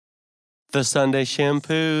The Sunday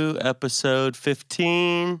Shampoo, episode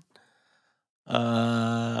 15.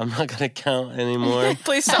 I'm not going to count anymore.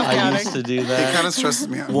 Please stop I counting. used to do that. It kind of stresses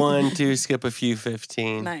me out. 1, 2, skip a few,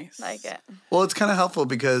 15. Nice. Like it. Well, it's kind of helpful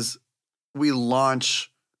because we launch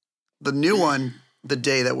the new one the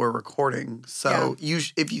day that we're recording. So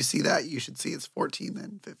if you see that, you should see it's 14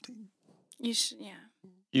 then 15. You should, yeah.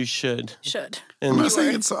 You should. Should. I'm not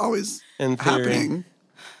saying it's always In theory. happening.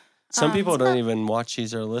 Some people don't even watch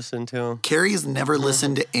these or listen to them. Carrie has never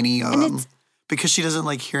listened to any of them because she doesn't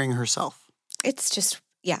like hearing herself. It's just,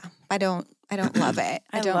 I don't love it.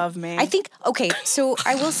 I love me. I think, okay, so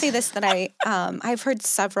I will say this, that I've heard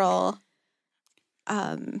several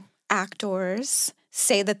actors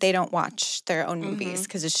say that they don't watch their own movies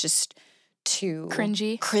because it's just too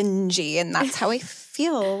cringy, and that's how I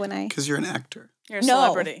feel when I... Because you're an actor. You're a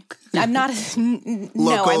celebrity. I'm not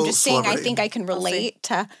no, I'm just saying celebrity. I think I can relate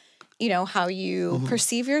to, how you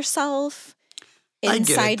perceive yourself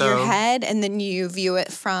inside your head, and then you view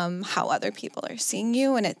it from how other people are seeing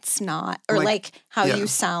you, and it's not, or like how you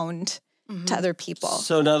sound to other people.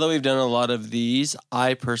 So now that we've done a lot of these,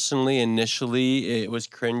 I personally, initially, it was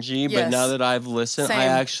cringy, but now that I've listened, Same. I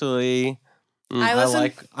actually...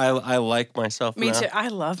 I like myself Me now. too. I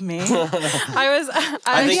love me.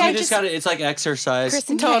 I think you just got it. It's like exercise.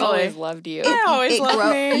 Kristen Totally. always loved you. I always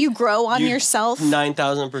love me. You grow on yourself.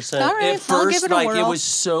 9,000%. All right, At first, I'll give it a it whirl. was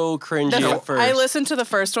so cringy at first. I listened to the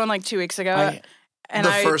first one like 2 weeks ago.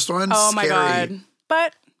 First one? Oh my Scary. God.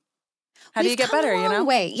 But how do you get better, a long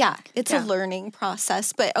way. Yeah, it's a learning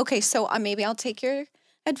process. But okay, so maybe I'll take your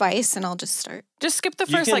advice and I'll just start. Just skip the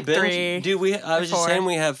You first can like binge, 3. Dude, I was just four.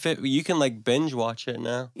 saying you can like binge watch it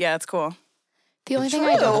now. Yeah, it's cool. The only thing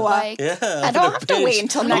I don't like. Yeah. I don't have to wait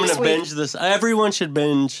until next I'm going to week. binge this. Everyone should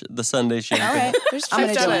binge the Sunday Shampoo. All right. There's I'm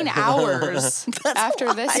gonna do 15 it. hours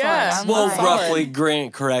after this Yeah. one. Well, online. roughly,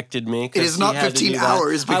 Grant corrected me. It is not 15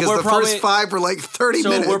 hours because we're the first 5 were like 30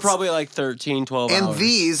 minutes. So we're probably like 13, 12 hours. And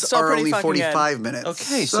these Still are pretty only fucking 45 minutes.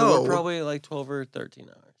 Okay, so we're probably like 12 or 13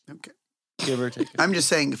 hours. Okay. Give or take. I'm just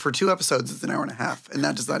saying, for 2 episodes, it's an hour and a half, and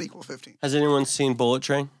that does not equal 15. Has anyone seen Bullet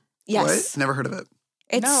Train? Yes. What? Never heard of it.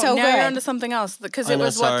 It's No, so now you're good. onto something else because I it know,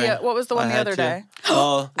 was sorry. what was the one I the had other to. day?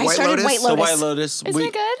 Oh, I White started Lotus? White so Lotus. White Lotus. Isn't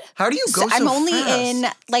it good? How do you go so I'm only fast? in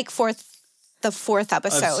like the fourth of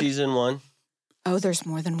episode. season 1. Oh, there's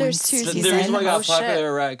more than There's one 2 season. The reason why it got Oh, shit.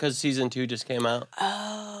 popular, right, because season 2 just came out.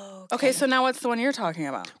 Oh. Okay, so now what's the one you're talking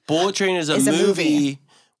about? Bullet Train is a Is a movie. movie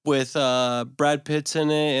with Brad Pitt's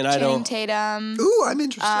in it, and I Channing don't... Tatum. Ooh, I'm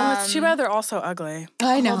interested. Oh, it's too bad they're all so ugly.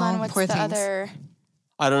 I know. Hold on, what's Poor the things. other?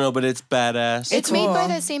 I don't know, but it's badass. It's made by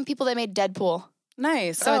cool. the same people that made Deadpool.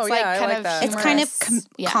 Nice. So oh, it's like yeah, I kind like of that. It's kind of humorous.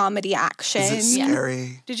 Yeah. comedy action. Is it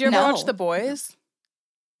scary? Did you ever No. watch The Boys?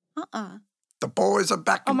 The boys are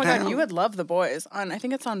back Oh in my town. God, you would love The Boys. I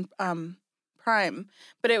think it's on Prime,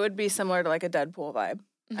 but it would be similar to like a Deadpool vibe,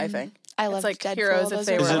 I think. I love like Deadpool. Heroes if Those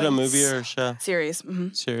they are Is were it a like- movie or a show? Series. Mm-hmm.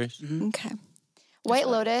 Series? Okay. White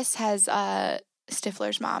Lotus has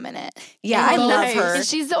Stifler's mom in it. Yeah, I And love nice. her. And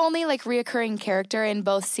she's the only like reoccurring character in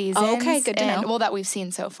both seasons. Okay, good to and, know. Well, that we've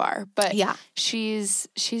seen so far. But Yeah. she's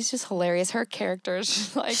just hilarious. Her character is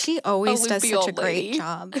just like She always a does loopy such a old great lady.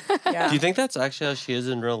 job. Yeah. Do you think that's actually how she is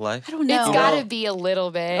in real life? I don't know. It's got to be a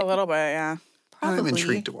little bit. A little bit, yeah. I'm Probably.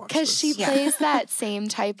 intrigued to watch Because this. she Yeah. plays that same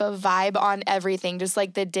type of vibe on everything, just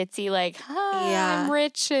like the ditzy, like, Yeah. I'm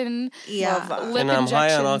rich and Yeah. Love that. lip And I'm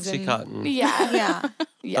high on injections Oxycontin. yeah, Yeah.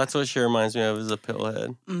 yeah, That's what she reminds me of as a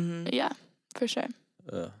pillhead. Mm-hmm. yeah, for sure.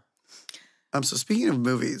 So speaking of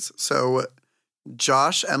movies, so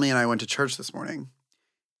Josh, Emily, and I went to church this morning,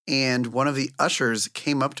 and one of the ushers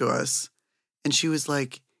came up to us, and she was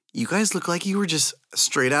like, "You guys look like you were just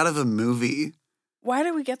straight out of a movie." Why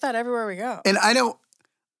do we get that everywhere we go? And I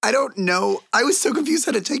don't know. I was so confused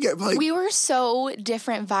how to take it. Like, We were so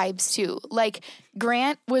different vibes too. Like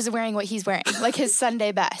Grant was wearing what he's wearing, like his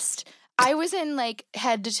Sunday best. I was in like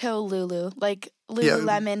head to toe Lulu, like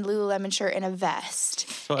Lululemon shirt and a vest.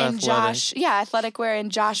 So and athletic. Josh, athletic wear.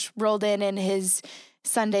 And Josh rolled in his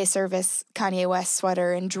Sunday service Kanye West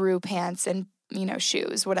sweater and Drew pants and,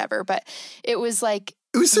 shoes, whatever. But it was like,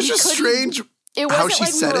 it was such we a couldn't- strange. it How wasn't she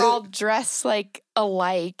like we said were it? all dressed like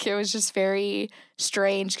alike. It was just very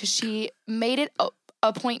strange because she made it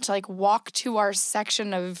a point to like walk to our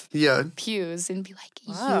section of Yeah. pews and be like,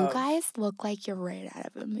 Wow. "You guys look like you're right out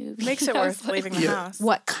of a movie." Makes it And I was worth like, leaving the Yeah. house.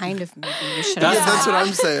 What kind of movie you should That's- have That's what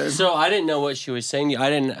I'm saying. So I didn't know what she was saying. I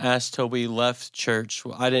didn't ask till we left church.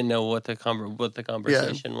 I didn't know what the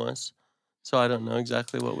conversation was. So I don't know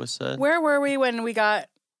exactly what was said. Where were we when we got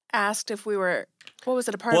asked if we were. What was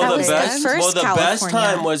it? A part Well, of the that best, weekend? best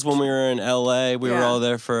time was when we were in LA. We were all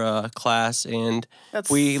there for a class, and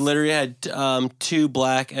we literally had 2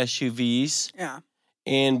 black SUVs. Yeah.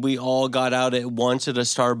 And we all got out at once at a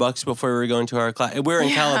Starbucks before we were going to our class. We were in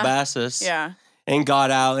Calabasas. Yeah. And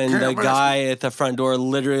got out, and the guy at the front door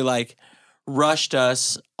literally like rushed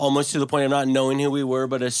us almost to the point of not knowing who we were,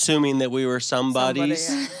 but assuming that we were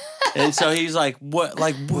somebody's. And so he's like, "What?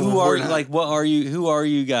 Like, who are you? Like, what are you? Who are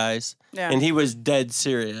you guys?" Yeah. And he was dead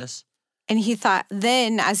serious. And he thought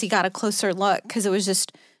then, as he got a closer look, because it was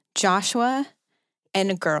just Joshua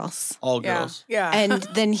and girls. All girls. Yeah. And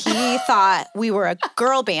then he thought we were a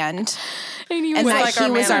girl band. And that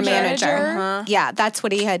he was our manager. Uh-huh. Yeah, that's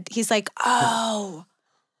what he had. He's like, oh,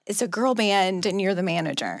 it's a girl band and you're the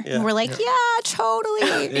manager. Yeah. And we're like, yeah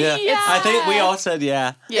totally. Yeah. I think we all said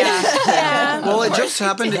yeah. Yeah. Well, it just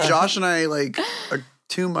happened to Josh and I like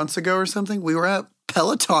 2 months ago or something. We were at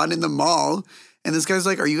Peloton in the mall, and this guy's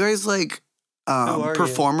like, are you guys like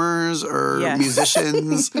performers or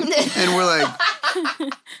musicians? And we're like,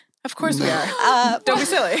 of course we are. Don't be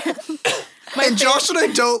silly. And Josh and I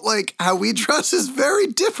don't like how we dress is very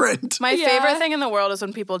different. My favorite thing in the world is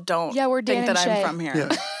when people don't we're think that I'm from here.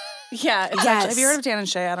 Yeah. Have you heard of Dan and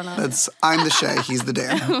Shay? I don't know. I'm the Shay. He's the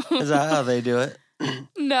Dan. Is that how they do it?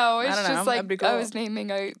 No, it's I don't know. just like That'd be cool. I was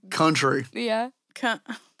naming a country. Yeah.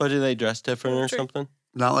 But do they dress different or something?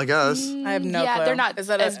 Not like us. I have no clue. Yeah, they're not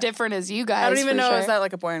as different as you guys. I don't even know. Is that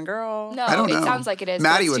like a boy and girl? No, I don't know. It sounds like it is.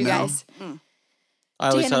 Maddie would know. guys. I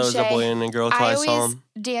always thought it was a boy and a girl until I saw them.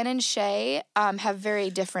 Dan and Shay have very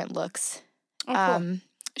different looks. Oh, cool.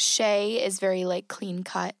 Shay is very like clean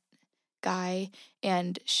cut guy,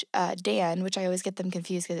 and Dan, which I always get them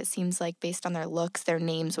confused because it seems like based on their looks, their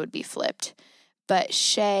names would be flipped. But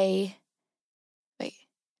Shay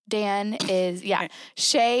is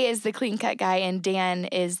the clean cut guy, and Dan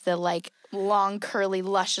is the like long, curly,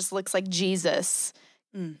 luscious, looks like Jesus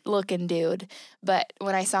looking dude. But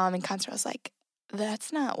when I saw him in concert, I was like,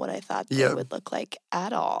 that's not what I thought they would look like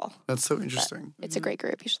at all. That's so interesting. But it's a great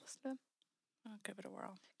group. You should listen to them. I'll give it a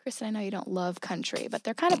whirl. Kristen, I know you don't love country, but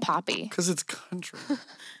they're kind of poppy. Because it's country.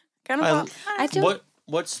 Kind of pop. I do.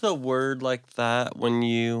 What's the word like that when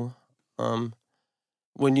you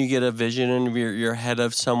get a vision of your head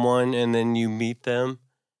of someone and then you meet them?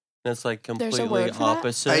 And it's like completely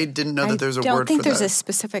opposite. I didn't know that there's a word for that. I don't think there's a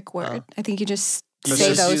specific word. I think you just you say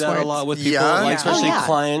just those do that words. a lot with people, like especially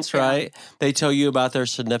clients, right? They tell you about their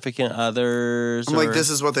significant others. I'm like, this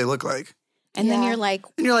is what they look like. And then you're like,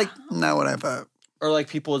 not what I thought. Or like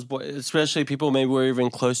people's, especially people maybe we're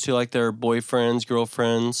even close to, like their boyfriends,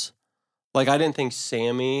 girlfriends. Like I didn't think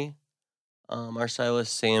Sammy, our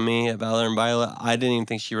stylist Sammy at Valor and Violet, I didn't even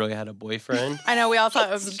think she really had a boyfriend. I know, we all thought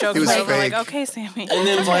it was joking. Like, okay, Sammy. And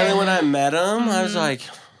then finally when I met him, I was like,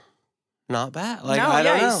 not bad. Like, I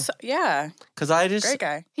don't know. Because I just... Great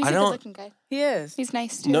guy. He's a good-looking guy. He is. He's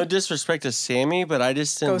nice, too. No disrespect to Sammy, but I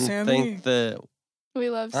just didn't think that... We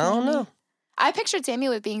love Sammy. I don't know. I pictured Sammy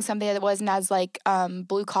with being somebody that wasn't as, like,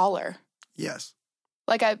 blue collar. Yes.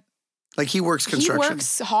 Like he works construction. He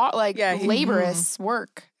works hard, like laborious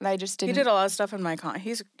work. And I just didn't... He did a lot of stuff in my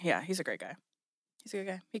he's a great guy. He's a good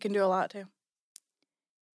guy. He can do a lot, too.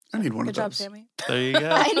 I need one of those. Good job, Sammy. There you go.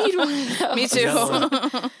 I need one of those. Me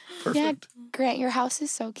too. Perfect. Yeah, Grant, your house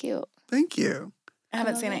is so cute. Thank you. I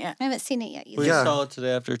haven't seen it yet. I haven't seen it yet either. We saw it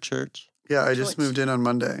today after church. Yeah, I just moved in on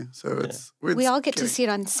Monday, so it's we all get to see it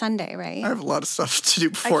on Sunday, right? I have a lot of stuff to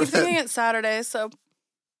do before I keep thinking it's Saturday, so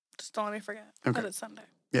just don't let me forget that it's Sunday.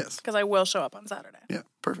 Yes. Because I will show up on Saturday. Yeah,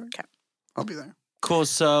 perfect. Okay. I'll be there. Cool.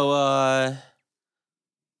 So,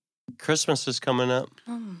 Christmas is coming up.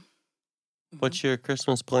 What's your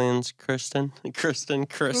Christmas plans, Kristen? Kristen,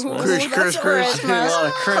 Christmas. Chris.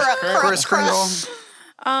 Chris Kringle.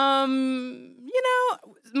 You know,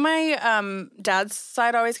 my dad's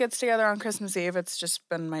side always gets together on Christmas Eve. It's just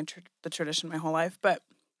been the tradition my whole life. But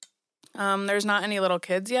there's not any little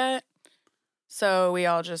kids yet, so we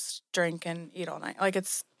all just drink and eat all night. Like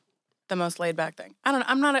it's the most laid back thing. I don't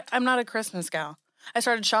know. I'm not a Christmas gal. I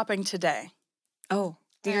started shopping today. Oh,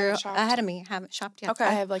 you're ahead of me. Haven't shopped yet. Okay,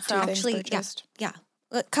 I have like two things purchased. Yeah,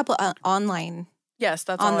 a couple online. Yes,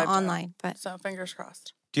 that's on all the I've online. done. But so fingers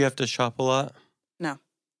crossed. Do you have to shop a lot? No.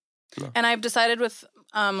 And I've decided with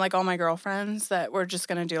like all my girlfriends that we're just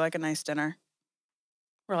gonna do like a nice dinner.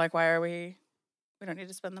 We're like, why are we don't need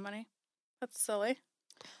to spend the money. That's silly.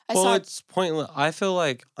 It's pointless. I feel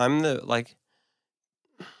like I'm the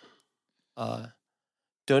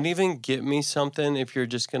don't even get me something if you're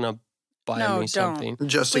just gonna buy me something.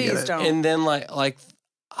 Just to Please get it. Don't. And then I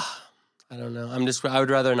don't know. I would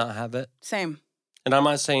rather not have it. Same. And I'm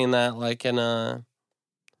not saying that like in a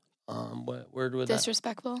what word would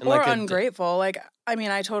disrespectful that? Or ungrateful. Like, I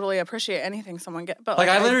mean, I totally appreciate anything someone gets, but like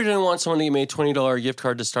I literally didn't want someone to give me a $20 gift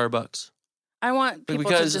card to Starbucks. I want people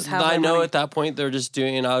because to just have I know money. at that point they're just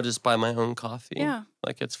doing, and I'll just buy my own coffee. Yeah,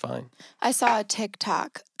 like it's fine. I saw a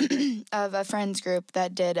TikTok of a friends group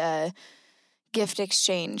that did a gift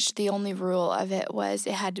exchange. The only rule of it was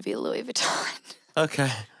it had to be Louis Vuitton.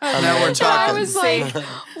 Okay. Now we're talking. I was like,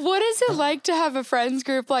 what is it like to have a friends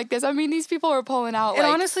group like this? I mean, these people are pulling out it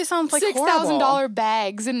honestly sounds like $6,000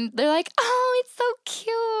 bags, and they're like, oh, it's so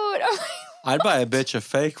cute. I'd buy a bitch a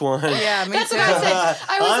fake one. Yeah, me That's too. what I said.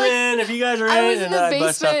 I was I'm like, in if you guys are I was in, in and the then I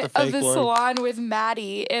bust out the basement of fake the one. salon with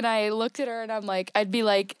Maddie, and I looked at her, and I'd be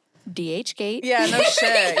like, DH Gate. Yeah, no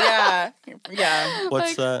shit. Yeah, yeah.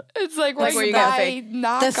 What's that? It's like where you buy get fake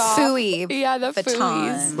knockoff. The Fooey. Yeah, the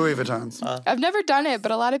Fooeys. Louis Vuittons. I've never done it,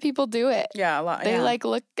 but a lot of people do it. Yeah, a lot. They yeah.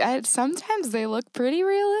 look. Sometimes they look pretty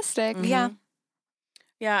realistic. Mhm. Yeah.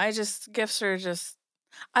 Yeah, gifts are just.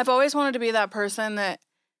 I've always wanted to be that person that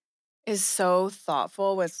is so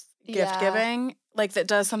thoughtful with gift giving, like that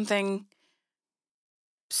does something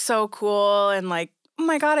so cool and like, oh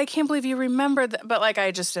my God, I can't believe you remembered that. But like, I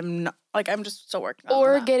just am not, like, I'm just still working on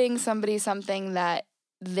Or that. getting somebody something that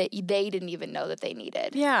they didn't even know that they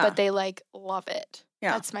needed. Yeah. But they like love it.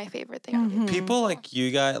 Yeah. That's my favorite thing. Mhm. People like you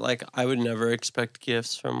guys, like I would never expect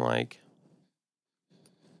gifts from like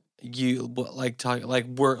you, like talk, like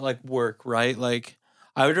work, right? Like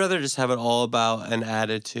I would rather just have it all about an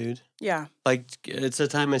attitude. Yeah. Like it's a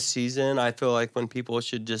time of season. I feel like when people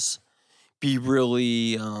should just be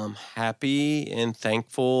really happy and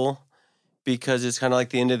thankful because it's kind of like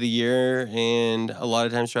the end of the year, and a lot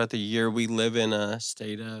of times throughout the year we live in a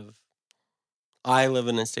state of. I live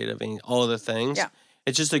in a state of all of the things. Yeah.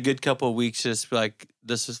 It's just a good couple of weeks just be like,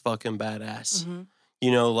 this is fucking badass. Mm-hmm.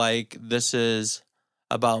 You know, like this is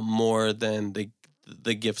about more than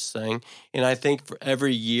the gifts thing. And I think for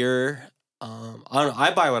every year, I don't know,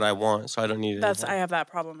 I buy what I want, so I don't need it. I have that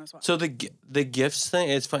problem as well. So the gifts thing,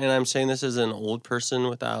 it's funny, and I'm saying this as an old person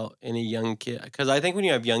without any young kid. Because I think when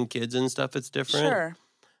you have young kids and stuff, it's different. Sure.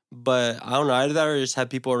 But I don't know, I'd rather just have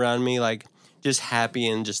people around me like just happy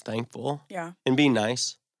and just thankful. Yeah. And be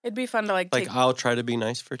nice. It'd be fun to like take... I'll try to be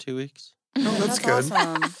nice for 2 weeks. Oh, that's good.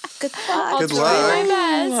 Awesome. Good luck. Good I'll luck. try my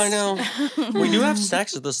best. I know. We do have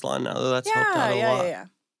snacks at the salon now, though. That's helped out a lot. Yeah.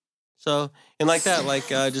 So, and like that, like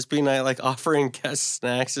just being like offering guests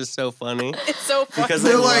snacks is so funny. It's so funny. Because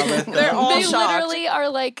They're they like- love it. They're all They shocked. literally are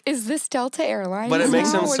like, is this Delta Airlines? But it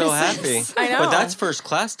makes now? them What so is happy. this? I know. But that's first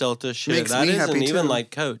class Delta shit. Makes That me isn't happy, even too. like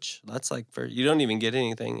Coach. That's like you don't even get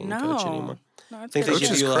anything in Coach anymore. No, I it's think good. they Coach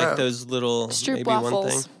give is you crap. like those little Stroop maybe one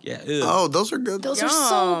waffles. thing. Yeah. Ew. Oh, those are good. Those are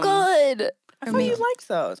so good. I thought you liked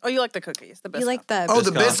those. Oh, you like the cookies. The You like the Oh,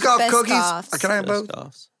 the Biscoff. Biscoff cookies. Biscoffs. Can I have both?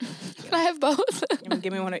 Biscoffs. Can I have both?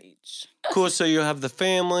 Give me one of each. Cool. So you'll have the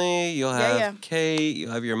family. You'll have Yeah. Kate.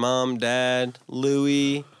 You'll have your mom, dad,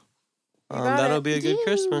 Louie. got That'll it. be a good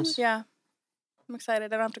Christmas. Yeah. I'm excited.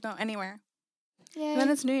 I don't have to go anywhere. Yeah. And then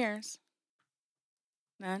it's New Year's.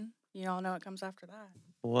 Then you all know what comes after that.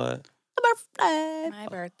 What? birthday. My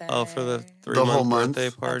birthday. Oh, for the The whole 3-month month?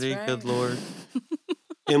 birthday party. That's Good right. Lord.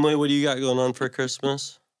 Emily, what do you got going on for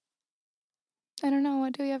Christmas? I don't know.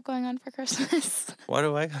 What do we have going on for Christmas? Why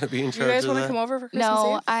do I got to be in You charge guys of want to that? come over for Christmas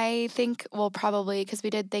No, Eve? I think we'll probably, because we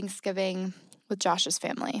did Thanksgiving with Josh's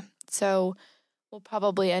family. So we'll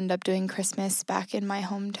probably end up doing Christmas back in my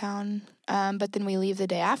hometown. But then we leave the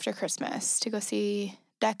day after Christmas to go see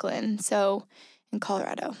Declan. So in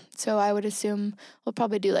Colorado. So I would assume we'll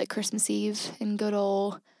probably do like Christmas Eve in good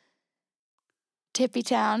old Tippy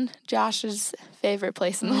Town, Josh's favorite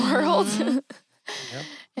place in the world.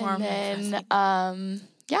 Warm And and then,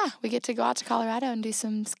 yeah, we get to go out to Colorado and do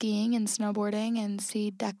some skiing and snowboarding and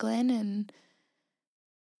see Declan. And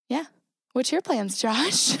yeah. What's your plans,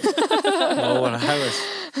 Josh? Oh, what I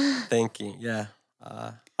was thinking, yeah.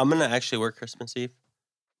 I'm going to actually work Christmas Eve.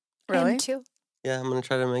 Really? Him too. Yeah, I'm going to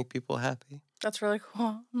try to make people happy. That's really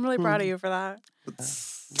cool. I'm really proud of you for that.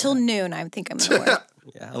 Till noon, I think I'm gonna work.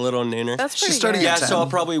 Yeah, a little nooner. That's pretty She's starting great. Yeah, at 10. so I'll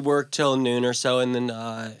probably work till noon or so, and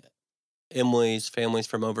then Emily's family's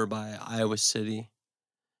from over by Iowa City,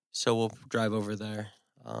 so we'll drive over there,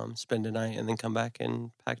 spend a night, and then come back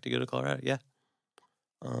and pack to go to Colorado. Yeah,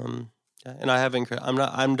 yeah. And I haven't.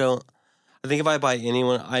 I think if I buy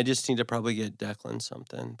anyone, I just need to probably get Declan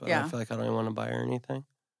something. But Yeah. I feel like I don't even want to buy her anything.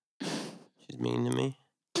 She's mean to me.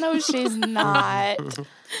 No, she's not. And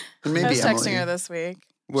maybe I was texting Emily. her this week.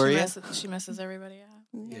 Were she you? She misses everybody.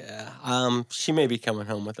 Yeah. Yeah. She may be coming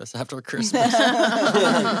home with us after Christmas.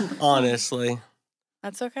 Honestly,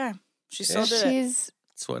 That's okay. She Yeah. still did it. She's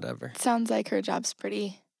it's whatever. sounds like her job's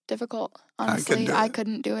pretty difficult. Honestly, I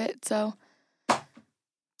couldn't do it. So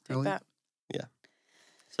Really? Take that. Yeah.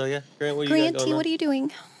 So yeah, Grant, what are you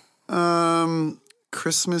doing?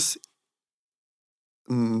 Christmas,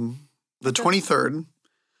 the 23rd.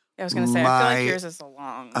 I was going to say, I feel like yours is a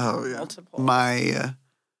long, multiple. My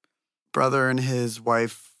brother and his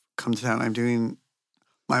wife come to town. I'm doing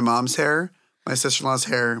my mom's hair, my sister-in-law's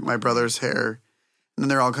hair, my brother's hair, and then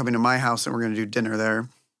they're all coming to my house, and we're going to do dinner there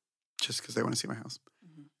just because they want to see my house.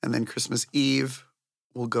 Mm-hmm. And then Christmas Eve,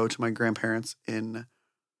 we'll go to my grandparents in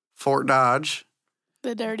Fort Dodge.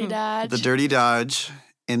 The Dirty Dodge. The Dirty Dodge.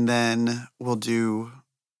 And then we'll do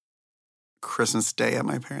Christmas Day at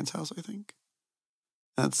my parents' house, I think.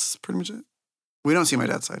 That's pretty much it. We don't see my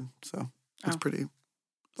dad's side, so it's pretty.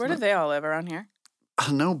 Where do they all live around here?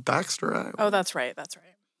 No, Baxter, Iowa. Oh, that's right.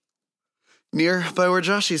 Near by where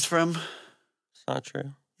Joshy's from. It's not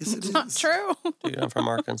true. Yes, it's not true. Dude, I'm from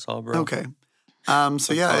Arkansas, bro. Okay.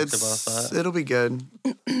 So yeah, it'll be good.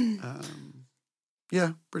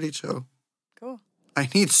 Yeah, pretty chill. Cool. I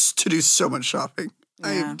need to do so much shopping. Yeah.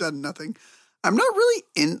 I have done nothing. I'm not really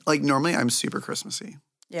normally I'm super Christmassy.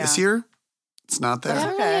 Yeah. This year, it's not there. I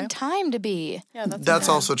haven't really had time to be. Yeah, that's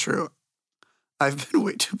also true. I've been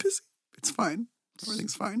way too busy. It's fine.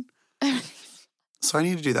 Everything's fine. So I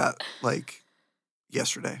need to do that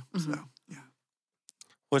yesterday. Mm-hmm. So yeah.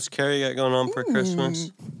 What's Carrie got going on for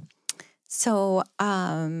Christmas? So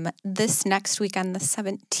this next weekend, the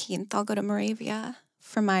 17th, I'll go to Moravia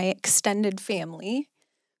for my extended family.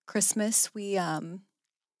 Christmas, we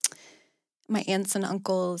my aunts and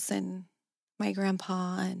uncles and my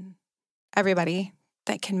grandpa and everybody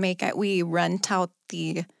that can make it, we rent out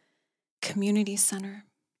the community center.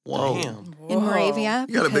 Whoa. In Moravia.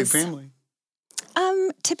 You got a big family.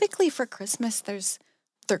 Typically for Christmas, there's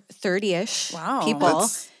 30-ish wow. people.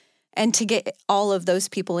 And to get all of those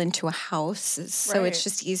people into a house, so it's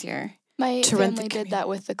just easier. My family did that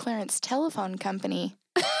with the Clarence Telephone Company.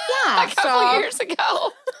 Yeah. A couple years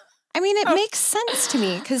ago. I mean, it makes sense to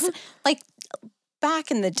me because,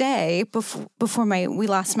 back in the day, before we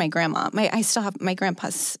lost my grandma, I still have my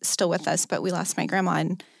grandpa's still with us, but we lost my grandma,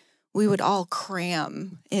 and we would all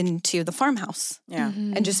cram into the farmhouse,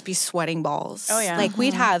 and just be sweating balls. Oh yeah,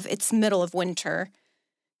 we'd have it's middle of winter,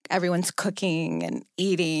 everyone's cooking and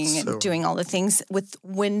eating and doing all the things with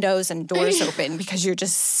windows and doors open because you're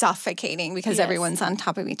just suffocating because everyone's on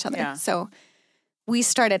top of each other. Yeah. So we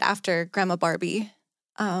started after Grandma Barbie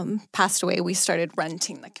passed away, we started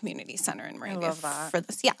renting the community center in Moravia for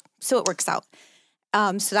this. Yeah, so it works out.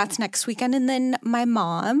 So that's next weekend. And then my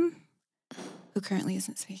mom, who currently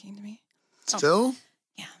isn't speaking to me. Still?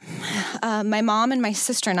 Yeah. My mom and my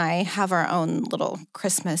sister and I have our own little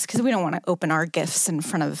Christmas because we don't want to open our gifts in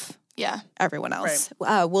front of everyone else.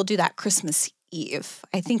 Right. We'll do that Christmas Eve,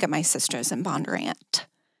 I think, at my sister's in Bondurant.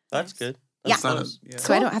 That's good. That's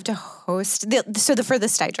So I don't have to host. So the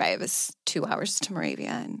furthest I drive is 2 hours to Moravia.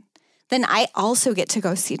 And then I also get to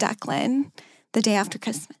go see Declan the day after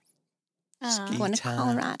Christmas. Going to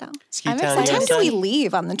Colorado. I'm excited. What time do we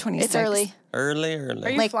leave on the 26th? It's early. Early. Are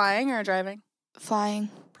you flying or driving? Flying.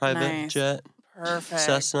 Private jet. Perfect.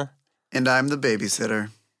 Cessna. And I'm the babysitter.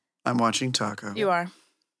 I'm watching Taco. You are.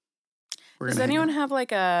 Does anyone have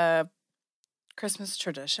a Christmas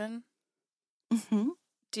tradition? Mm-hmm.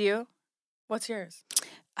 Do you? What's yours?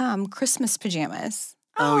 Christmas pajamas.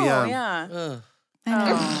 Oh yeah. Yeah.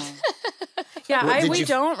 I know. We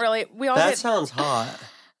don't really. We all. That sounds hot.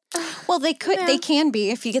 Well, they can be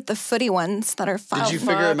if you get the footy ones that are fun. Did you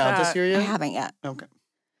figure them out this year yet? I haven't yet. Okay.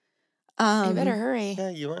 You better hurry. Yeah,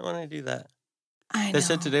 you might want to do that. I know. They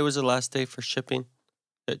said today was the last day for shipping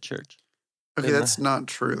at church. Okay, that's not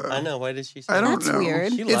true though. I know. Why did she say that? I don't know.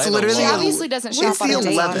 Weird. It's literally. She obviously doesn't shop on the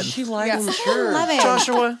Amazon. 11th. She lied in church. 11.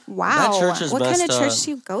 Joshua. Wow. That church is what kind of messed church up.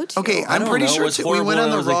 do you go to? Okay, I'm pretty sure we went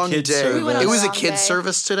on the wrong day. It was a kids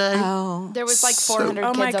service today. Oh. There was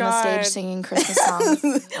 400 kids on the stage singing Christmas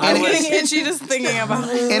songs. I'm getting itchy just thinking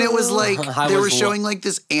about it. And it was they were showing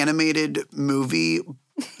this animated movie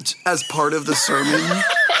as part of the sermon.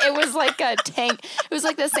 It was like a tank. It was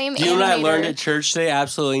like the same You and I animator. learned at church today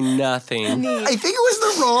absolutely nothing. I think it was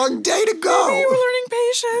the wrong day to go. We were learning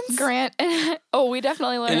patience. Grant. We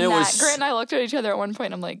definitely learned that. Grant and I looked at each other at one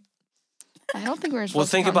point. I'm like, I don't think we were supposed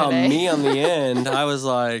to think come about today. me on the end. I was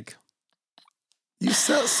like, you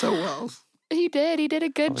sat so well. He did. He did a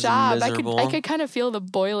good job. Miserable. I could kind of feel the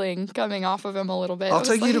boiling coming off of him a little bit. I'll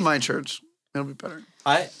take you to my church. It'll be better.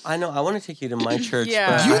 I know. I want to take you to my church.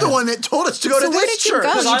 Yeah. But You're the one that told us to go to this church.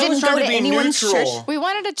 Where did you go? You didn't go to anyone's church? We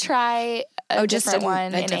wanted to try a different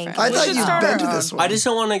one in Anchorage. I thought you'd been to this one. I just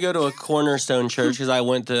don't want to go to a cornerstone church because I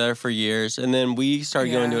went there for years. And then we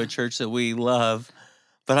started going to a church that we love.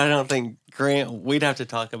 But I don't think Grant. We'd have to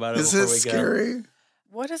talk about it before we go. Is it scary?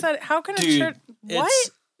 What is that? How can Dude, a church? What?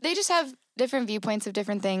 They just have different viewpoints of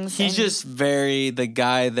different things. He's just the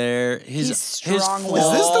guy there. He's strong-willed.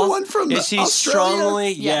 Is this the one from Is he Australia?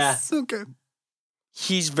 strongly? Yes. Yeah. Okay.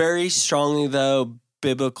 He's very strongly, though,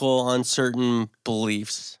 biblical on certain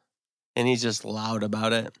beliefs. And he's just loud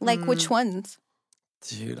about it. Like which ones?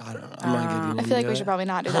 Dude, I don't know. I'm not getting I feel like into we it. should probably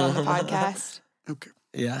not do that on the podcast. Okay.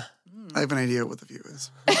 Yeah. I have an idea what the view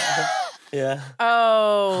is. Yeah.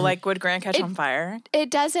 Oh, like would Grant catch on fire? It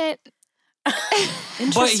doesn't.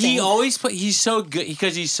 But he's so good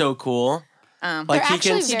because he's so cool. They're Like he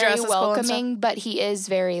actually can very welcoming, but he is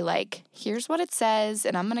very like, here's what it says,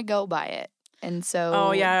 and I'm gonna go by it. And so,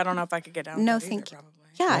 Oh yeah, I don't know if I could get down. No, with that thank either, you. probably.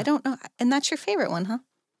 Yeah, I don't know. And that's your favorite one, huh?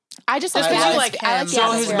 I just Just like, 'cause the you like atmosphere- I him. the So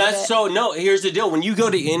his atmosphere of mess. it. So no, here's the deal. When you go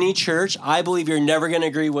to any church, I believe you're never going to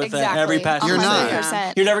agree with Exactly. every pastor. You're not.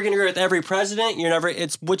 100%. You're never going to agree with every president. You're never.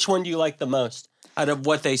 It's which one do you like the most out of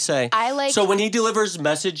what they say? I like. So when he delivers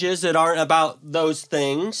messages that aren't about those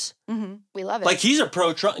things, we love it. like he's a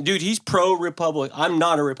pro-Trump dude. He's pro-Republican. I'm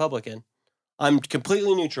not a Republican. I'm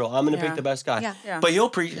completely neutral. I'm going to pick the best guy. Yeah. But he'll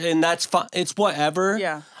preach, and that's fine. It's whatever.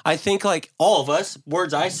 Yeah. I think like all of us,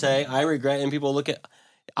 words I say, I regret, and people look at.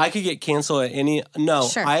 I could get canceled at any. No,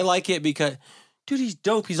 Sure. I like it because, dude, he's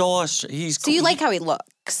dope. He's all. He's. So you like how he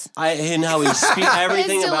looks? And how he speaks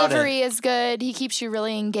everything his about it. delivery is good. He keeps you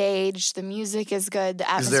really engaged. The music is good. The Is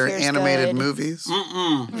atmosphere there is animated good. movies?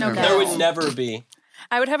 No There would kids. never be.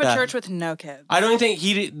 I would have a Yeah. church with no kids. I don't think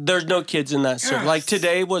there's no kids in that service. Like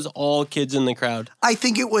today was all kids in the crowd. I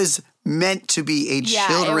think it was meant to be a Yeah,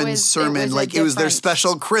 children's it was sermon. a Like it was their different-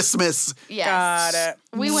 special Christmas. Yes. Got it.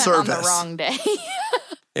 We went on the Service. wrong day.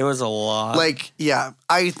 It was a lot. Like, yeah,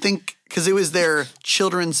 I think because it was their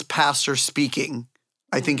children's pastor speaking.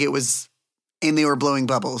 I think it was, and they were blowing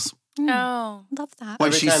bubbles. Oh. Love that. When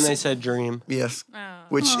every she time s- they said dream. Yes, Oh.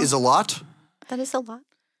 which is a lot. That is a lot.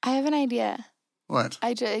 I have an idea. What?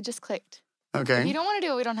 It just clicked. If Okay, you don't want to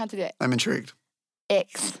do it, we don't have to do it. I'm intrigued.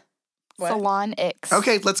 Icks. What? Salon icks.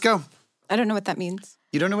 Okay, let's go. I don't know what that means.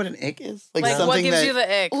 You don't know what an ick is? Like what something gives that you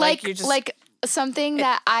the ick? Like you just something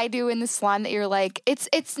that I do in the salon that you're like,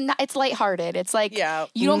 it's not, it's lighthearted. It's like, Yeah.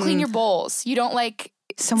 you don't clean your bowls. You don't like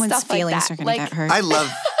Someone's stuff like feelings that. are going to Like- get hurt.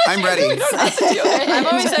 I'm ready. I've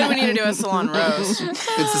always said we need to do a salon roast. It's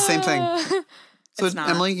the same thing. So It's not.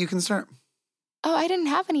 Emily, you can start. Oh, I didn't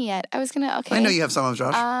have any yet. I was gonna. Okay. I know you have some of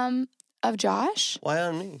Josh. Of Josh. Why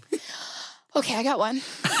on me? Okay, I got one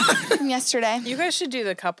from yesterday. You guys should do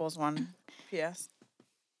the couples one. P.S.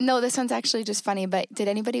 No, this one's actually just funny. But did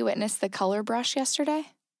anybody witness the color brush yesterday?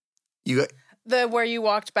 You got The where you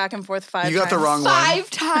walked back and forth 5 times. You got the wrong one. 5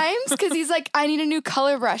 times because he's like, I need a new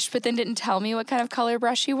color brush, but then didn't tell me what kind of color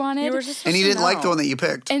brush he wanted. You were just And he supposed didn't to like know. the one that you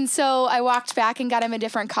picked. And so I walked back and got him a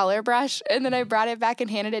different color brush. And then I brought it back and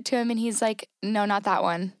handed it to him. And he's like, no, not that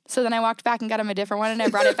one. So then I walked back and got him a different one. And I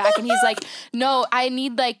brought it back. And he's like, no, I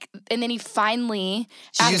need like, and then he finally,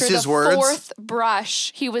 after used the his words? 4th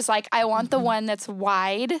brush, he was like, I want the one that's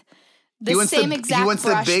wide. The He wants same the exact he wants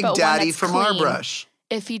brush, the big but one daddy that's from our clean. brush.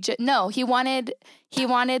 If he no, he wanted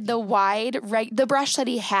the wide the brush that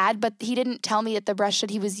he had, but he didn't tell me that the brush that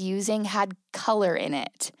he was using had color in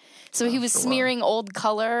it. So he was smearing old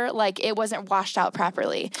color, like it wasn't washed out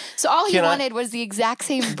properly. So all he Can I- wanted was the exact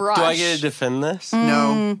same brush. Do I get to defend this?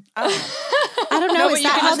 No. I don't know. No, Is but you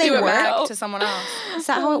that can how just they do it work? back to someone else. Is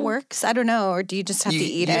that how it works? I don't know. Or do you just have to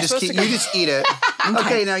eat it? You just eat it.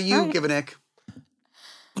 Okay, now you give an ick.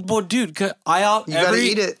 Well, dude, You gotta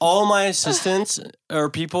eat it. all my assistants or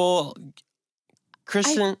people,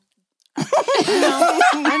 Kristen.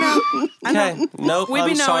 I know. Okay, nope. We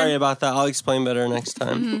be I'm sorry knowing. about that. I'll explain better next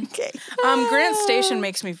time. Okay. Grant Station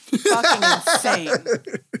makes me fucking insane.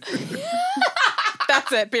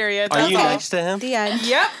 That's it. Period. Are That's you all. next to him? The end.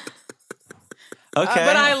 Yep. Okay.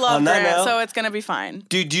 But I love on that Grant, note- so it's gonna be fine.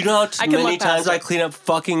 Dude, do you know how I can many look past times I it. clean up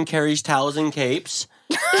fucking Carrie's towels and capes?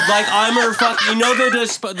 Like I'm her you know the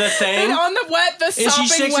thing? And on the wet, the And she sopping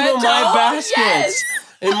sticks wet them in my towel. baskets. Yes.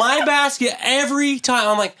 In my basket every time.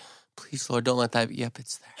 I'm like, please, Lord, don't let that be. Yep,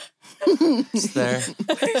 it's there. It's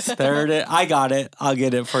there. There it is. I got it. I'll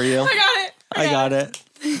get it for you. I got it. I got it.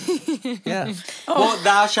 Yeah. Well,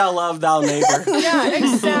 thou shalt love thy neighbor. Yeah,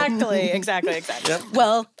 exactly. Exactly. Yep.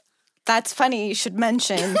 Well, that's funny. You should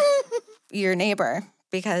mention your neighbor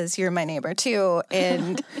because you're my neighbor too.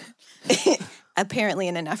 And apparently,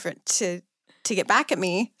 in an effort to get back at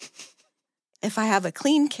me, if I have a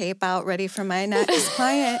clean cape out ready for my next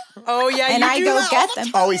client, Oh yeah, and you I do go that get all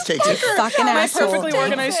the them, Always takes it. fucking My asshole. perfectly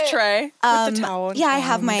organized tray with the towel. and Yeah, I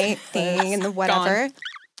have comb. my thing and the whatever.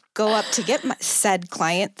 Go up to get my said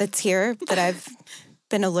client that's here that I've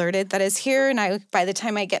been alerted that is here, and by the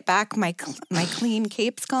time I get back, my clean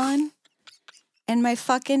cape's gone, and my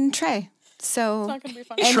fucking tray. So, It's not gonna be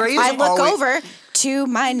fun. and I look over to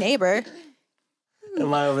my neighbor.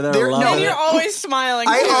 Am I over there? And you're always smiling.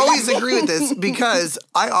 I always agree with this because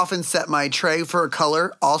I often set my tray for a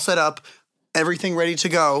color, all set up, everything ready to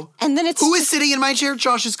go. And then it's who is sitting in my chair?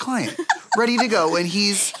 Josh's client, ready to go, and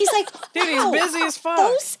he's like, dude, he's busy as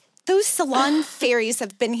fuck. Those salon fairies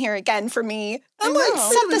have been here again for me. I'm like,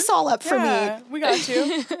 set this all up for me. We got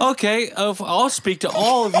you. Okay, I'll speak to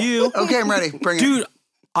all of you. Okay, I'm ready. Bring it. Dude,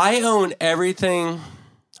 I own everything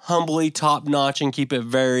humbly top notch and keep it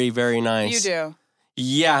very, very nice. You do.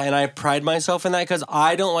 Yeah, and I pride myself in that because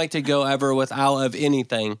I don't like to go ever without of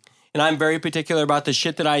anything. And I'm very particular about the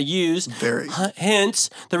shit that I use. Very. Hence,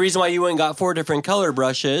 the reason why you went and got 4 different color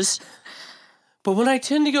brushes. But when I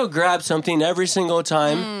tend to go grab something every single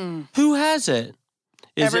time, who has it?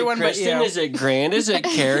 Is Everyone it Kristen? but you. Is it Grant? Is it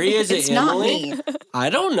Carrie? Is it Emily? Not me. I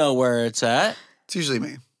don't know where it's at. It's usually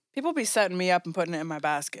me. People be setting me up and putting it in my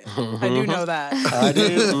basket. I do know that. I do.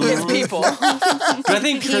 It's people. I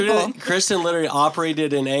think Kristen literally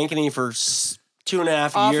operated in Ankeny for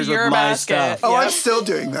 2.5 Off years your with my basket. stuff. Oh, Yep. I'm still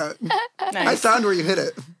doing that. I Nice. found where you hit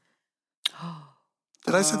it.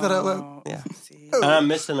 Did I say that out loud? Yeah. See. And I'm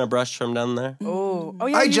missing a brush from down there. Oh,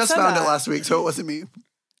 yeah. I you just said found that. it last week, so it wasn't me.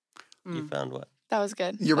 You found what? That was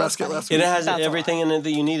good. Your That was basket funny. last And week. it has That's a everything in it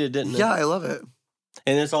that you needed, didn't it? Yeah, I love it.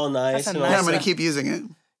 And it's all nice. That's a and all nice Yeah, I'm going that. to keep using it.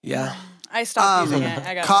 Yeah. I stopped using it.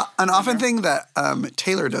 I got An often thing that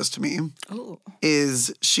Taylor does to me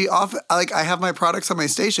is she I have my products on my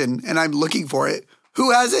station and I'm looking for it.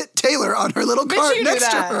 Who has it? Taylor on her little cart you do next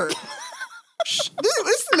to that. her.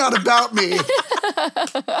 This is not about me.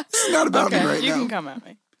 This is not about me right you now. can come at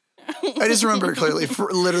me. I just remember clearly,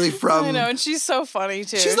 literally from. I know, and she's so funny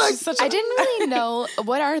too. She's like- such I didn't really know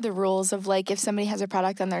what are the rules of like if somebody has a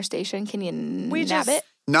product on their station, can you nab it?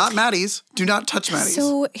 Not Maddie's. Do not touch Maddie's.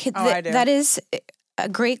 So I do. that is a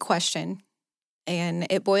great question. And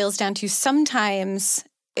it boils down to sometimes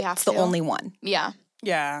We have it's the to. only one Yeah.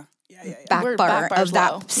 Yeah. back We're- bar back bar's of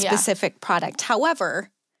that low. Yeah. specific product. However,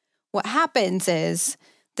 what happens is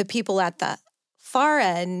the people at the far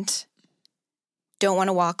end don't want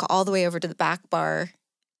to walk all the way over to the back bar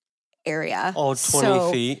area. All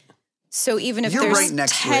 20 feet. So even if You're there's right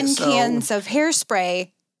next to 10 it, so- cans of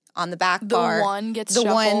hairspray on the back The bar, one gets the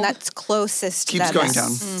one shuffled. that's closest to Keeps them going is down.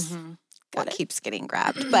 Mm-hmm. what keeps getting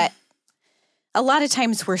grabbed. But a lot of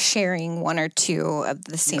times we're sharing one or two of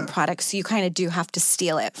the same product, so you kind of do have to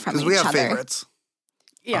steal it from each Because we have other. favorites.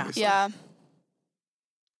 Yeah. obviously. Yeah.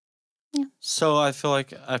 So I feel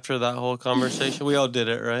like after that whole conversation, we all did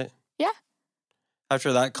it, right? Yeah.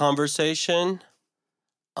 After that conversation,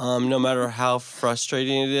 no matter how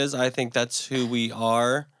frustrating it is, I think that's who we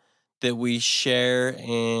are, that we share,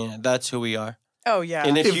 and that's who we are. Oh yeah.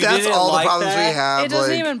 And If you that's didn't all like the problems that, we have, it doesn't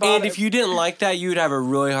like, even bother. and if you didn't like that, you'd have a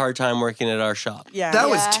really hard time working at our shop. yeah. that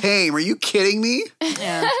was Yeah. tame. Are you kidding me?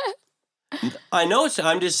 yeah. I know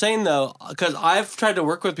I'm just saying though, because I've tried to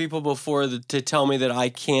work with people before to tell me that I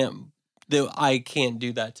can't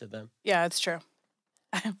do that to them, Yeah, it's true.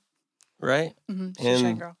 right? Mm-hmm. She's a shy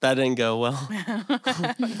And girl. that didn't go well,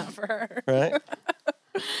 Not for her. right?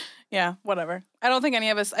 Yeah, whatever. I don't think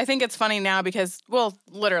any of us. I think it's funny now because we'll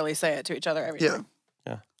literally say it to each other every time.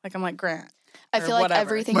 Yeah. Like I'm like Grant. I or feel like whatever.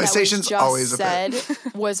 everything My that was station's just always a said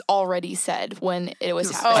bit. was already said when it was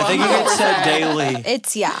Yes. happening. I think it gets said daily.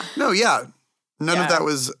 It's No, yeah. None Yeah. of that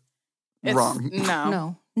was It's,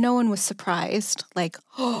 wrong. no one was surprised. Like,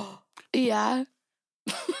 Yeah.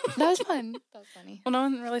 That was fun. That was funny. Well, no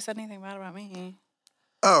one really said anything bad about me.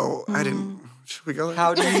 Oh, I didn't. Should we go there?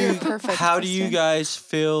 How do you Perfect how do you question. guys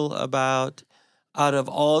feel about out of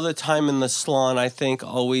all the time in the salon? I think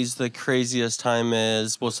always the craziest time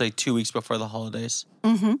is we'll say 2 weeks before the holidays.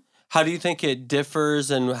 mm-hmm. How do you think it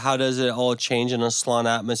differs, and how does it all change in a salon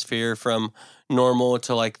atmosphere from normal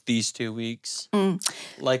to like these 2 weeks?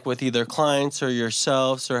 Like with either clients or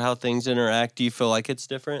yourselves, or how things interact? Do you feel like it's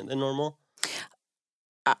different than normal?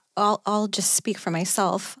 I'll just speak for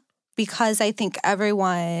myself because I think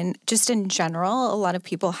everyone, just in general, a lot of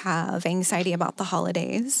people have anxiety about the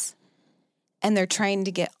holidays and they're trying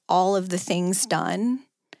to get all of the things done.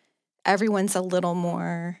 Everyone's a little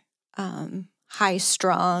more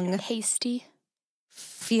high-strung, Hasty.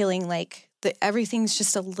 feeling like everything's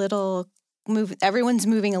just a little everyone's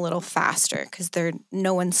moving a little faster because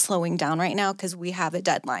no one's slowing down right now because we have a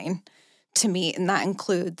deadline to meet, and that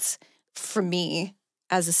includes for me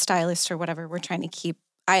as a stylist or whatever. We're trying to keep.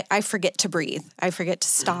 I forget to breathe. I forget to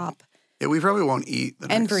stop Yeah, we probably won't eat the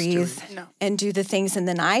and next 2 breathe weeks. No. and do the things, and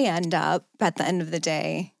then I end up at the end of the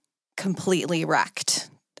day completely wrecked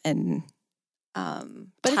and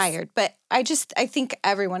tired. But I think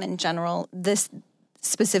everyone in general, this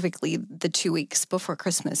specifically the 2 weeks before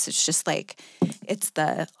Christmas, it's just like it's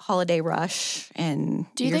the holiday rush. And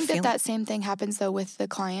do you think that same thing happens though with the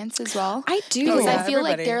clients as well? I do. Because I feel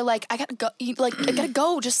like they're like, I gotta go. I gotta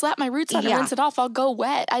go. Just slap my roots on and rinse it off. I'll go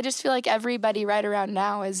wet. I just feel like everybody right around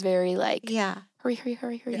now is very like, hurry,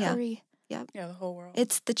 hurry. Yeah, the whole world.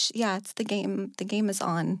 It's the game. The game is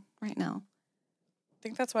on right now. I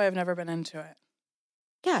think that's why I've never been into it.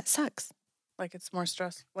 Yeah, it sucks. Like it's more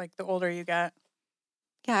stress. Like the older you get.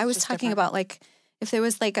 Yeah, I was talking about like if there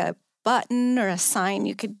was like a button or a sign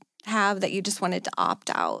you could have that you just wanted to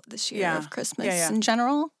opt out this year of Christmas in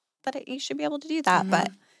general, that you should be able to do that.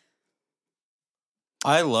 But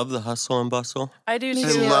I love the hustle and bustle. I do too.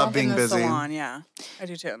 I love being busy. Salon, yeah, I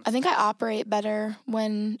do too. I think I operate better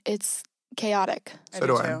when it's chaotic. So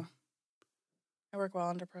do I. Too. I work well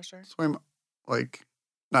under pressure. So I'm like,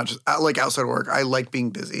 not just like outside work. I like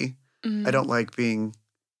being busy. Mm-hmm. I don't like doing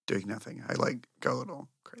nothing. I like go a little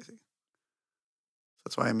crazy.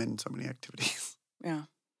 That's why I'm in so many activities. Yeah.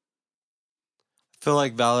 I feel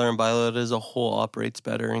like Valor and Violet as a whole operates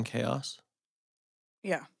better in chaos.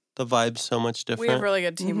 Yeah. The vibe's so much different. We have really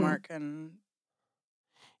good teamwork and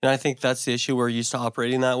I think that's the issue. We're used to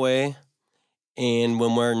operating that way. And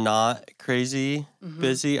when we're not crazy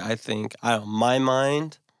busy, I think my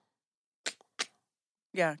mind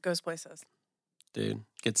goes places. Dude,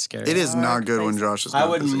 gets scary. It is not good when Josh is not I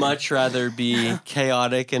would busy. much rather be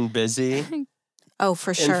chaotic and busy. Oh,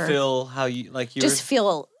 for sure. And feel how you just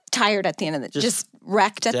feel tired at the end of the day. Just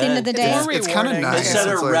wrecked at the end of the day. It's kind of nice. Instead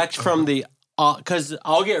of wrecked from the because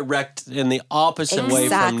I'll get wrecked in the opposite way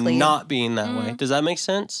from not being that way. Does that make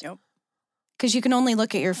sense? Yep. Because you can only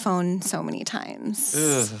look at your phone so many times.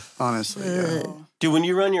 Ugh. Honestly, yeah. Dude, when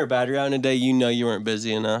you run your battery out in a day, you know you weren't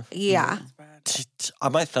busy enough. Yeah.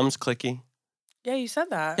 My thumb's clicky. Yeah, you said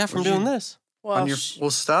that. Yeah, from doing this. Well,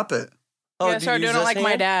 Well, stop it. Yeah, start doing it like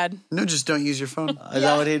my dad. No, just don't use your phone. Is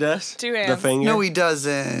that what he does? 2 hands. The finger? No, he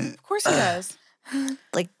doesn't. Of course he does.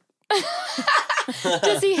 Like,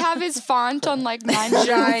 does he have his font on like 9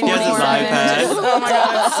 giant? He has his iPad. Oh my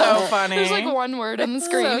god, that's so funny. There's like one word on the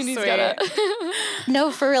screen So and he's got it. No,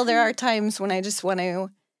 for real, there are times when I just want to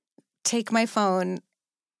take my phone,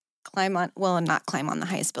 not climb on the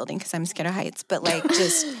highest building because I'm scared of heights, but like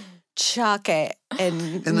just chuck it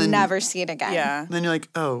and then never see it again. Yeah. And then you're like,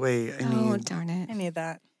 oh, wait. Darn it. I need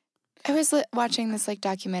that. I was watching this like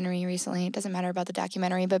documentary recently. It doesn't matter about the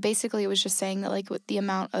documentary, but basically it was just saying that like with the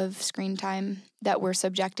amount of screen time that we're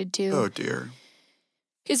subjected to. Oh, dear.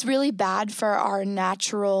 Is really bad for our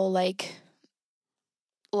natural like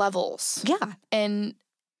levels. Yeah. And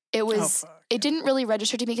it didn't really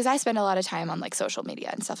register to me because I spend a lot of time on like social media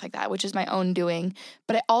and stuff like that, which is my own doing.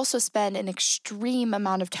 But I also spend an extreme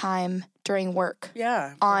amount of time during work.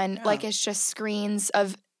 Yeah. On like it's just screens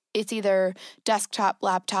of it's either desktop,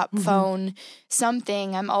 laptop, phone,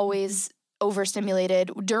 something. I'm always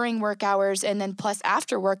overstimulated during work hours and then plus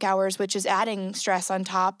after work hours, which is adding stress on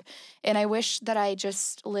top. And I wish that I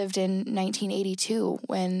just lived in 1982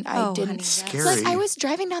 when I didn't. Scary. Like I was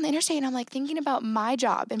driving down the interstate and I'm like thinking about my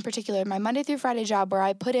job in particular, my Monday through Friday job where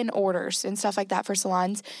I put in orders and stuff like that for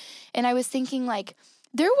salons. And I was thinking like,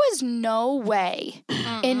 there was no way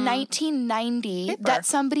in 1990 that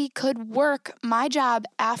somebody could work my job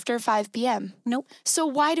after 5 p.m. Nope. So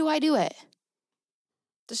why do I do it?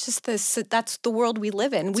 It's just that's the world we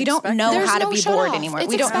live in. We don't know how to be bored anymore. It's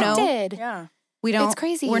we don't expected. know. Yeah. We don't. It's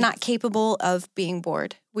crazy. We're not capable of being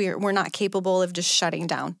bored. We're not capable of just shutting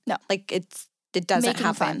down. No. Like it doesn't Making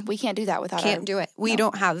happen. fun. We can't do that without Can't do it.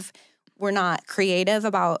 We're not creative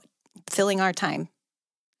about filling our time.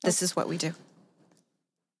 This is what we do.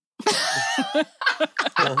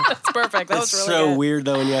 That's perfect. That was It's really so good. weird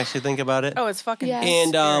though when you actually think about it. Oh, it's fucking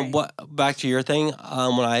Yes. And back to your thing,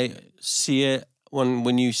 when I see it,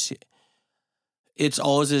 when you see it's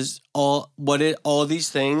always all these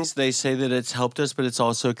things, they say that it's helped us, but it's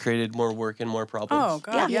also created more work and more problems. Oh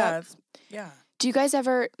god, yeah. Do you guys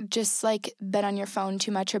ever just like been on your phone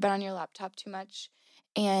too much or been on your laptop too much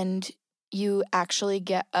and you actually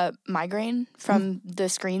get a migraine from the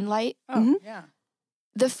screen light? Oh, yeah.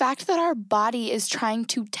 The fact that our body is trying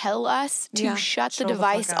to tell us to shut the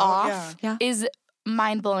device off is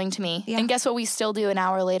mind-blowing to me. Yeah. And guess what we still do an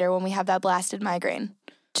hour later when we have that blasted migraine?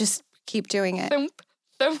 Just keep doing it. Thump,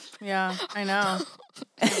 thump. Yeah, I know.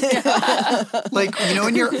 Like,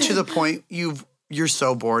 when you're to the point you're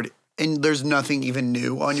so bored and there's nothing even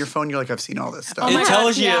new on your phone, you're like, I've seen all this stuff. It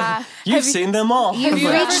tells you. You've seen them all. You've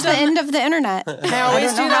reached the end of the internet. I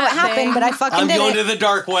always don't know how it happened, but I fucking I'm did going it. to the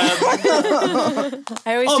dark web.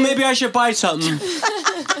 Maybe I should buy something.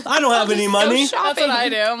 I don't have any money. That's what I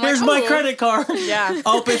do. I'm Here's my credit card. Yeah.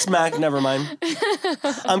 Oh, it's Mac. Never mind.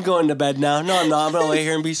 I'm going to bed now. No, I'm not. I'm going to lay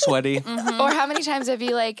here and be sweaty. Or how many times have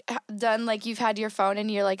you like done like you've had your phone and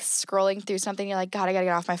you're like scrolling through something, you're like, God, I gotta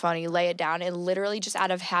get off my phone, and you lay it down and literally just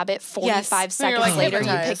out of habit 45 seconds like, later you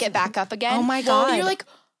hypnotized. pick it back up again. Oh my God. And you're like,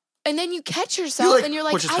 and then you catch yourself and you're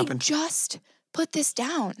like, I happened? just put this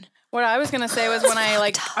down. What I was gonna say was when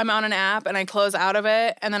I'm on an app and I close out of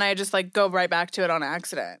it and then I just like go right back to it on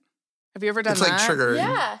accident. Have you ever done It's that? like triggered.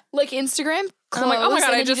 Yeah. Like Instagram. I'm like, oh my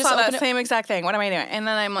God, I and you just saw that open it. same exact thing. What am I doing? And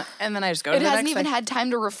then I just go to It the next hasn't even thing. had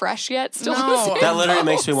time to refresh yet. Still No. That literally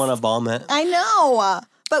makes me want to vomit. I know.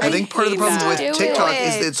 But I think part of the problem with Do TikTok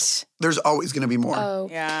it. is there's always going to be more. Oh.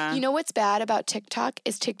 Yeah. You know what's bad about TikTok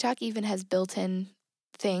is TikTok even has built-in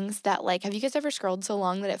things that like, have you guys ever scrolled so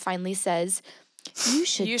long that it finally says, you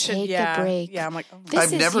should take a break. Yeah, I'm like,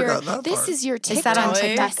 I've never got that This far. is your is TikTok that on Really?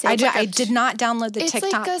 TikTok? message. I did not download the It's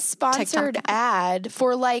TikTok. like a sponsored TikTok. ad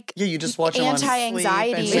for like Yeah, you just watch them on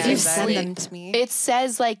anti-anxiety. Sleep If you and send sleep. them to me. It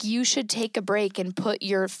says like you should take a break and put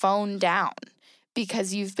your phone down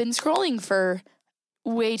because you've been scrolling for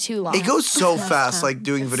way too long. It goes so fast, like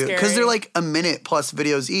doing It's video, because scary. they're like a minute plus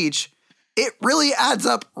videos each. It really adds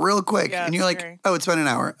up real quick. Yeah, and you're it's like, scary. oh, it's been an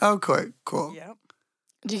hour. Oh, cool. Yep.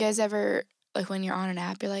 Do you guys ever like when you're on an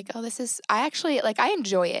app, you're like, oh, this is, I actually like, I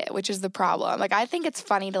enjoy it, which is the problem. Like, I think it's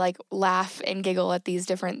funny to like laugh and giggle at these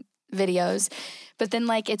different videos, but then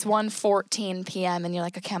like it's 1:14 p.m. and you're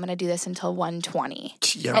like, okay, I'm gonna do this until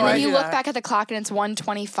 1:20. Yeah, And right. then you do look that. back at the clock and it's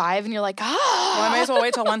 1:25 and you're like, Well, I may as well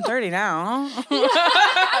wait till 1:30 now.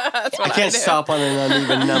 That's what I can't do. stop on an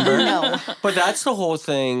uneven number. No. But that's the whole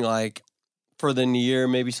thing, like, for the new year,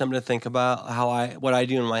 maybe something to think about, what I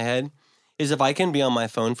do in my head is if I can be on my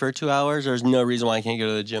phone for 2 hours, there's no reason why I can't go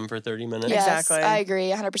to the gym for 30 minutes. yes, Exactly. I agree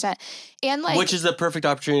 100%. And like, Which is the perfect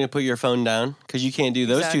opportunity to put your phone down because you can't do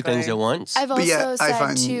those two things Exactly. at once. I've But also yeah, I said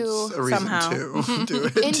find too, a reason somehow. to do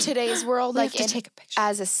it. in today's world, We like have to in, take a picture.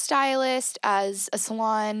 as a stylist, as a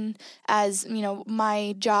salon, as you know,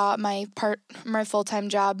 my job, my full-time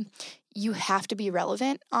job, you have to be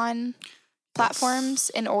relevant on platforms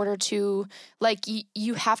in order to like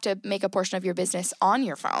you have to make a portion of your business on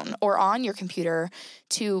your phone or on your computer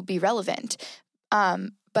to be relevant.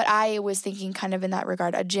 But I was thinking kind of in that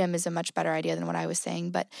regard, a gym is a much better idea than what I was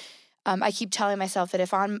saying. But I keep telling myself that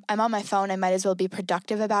if I'm on my phone, I might as well be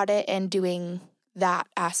productive about it and doing that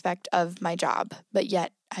aspect of my job. But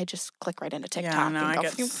yet I just click right into TikTok Yeah, no, and I go.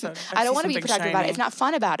 get so, I don't want to be something productive about it. shiny. It's not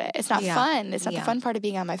fun about it. It's not Yeah. fun. It's not the Yeah. fun part of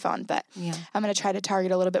being on my phone. But Yeah. I'm going to try to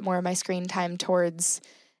target a little bit more of my screen time towards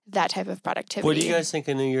that type of productivity. What do you guys think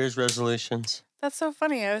of New Year's resolutions? That's so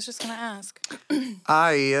funny. I was just gonna ask.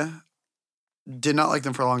 I did not like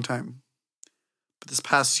them for a long time. But this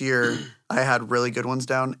past year, I had really good ones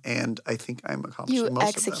down, and I think I'm accomplishing You most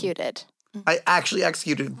executed. of them. I actually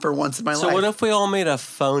executed for once in my So life. what if we all made a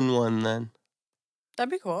phone one then? That'd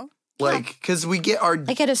be cool. Like, because we get our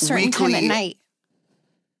Like at a certain time at night.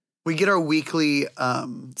 We get our weekly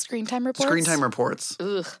Screen time reports? screen time reports.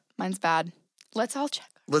 Ugh, mine's bad. Let's all check.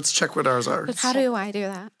 Let's check what ours are. How do I do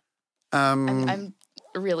that? I'm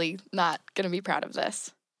really not going to be proud of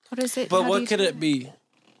this. What is it? But How do what you could do it be?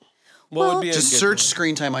 What would be a just good search one?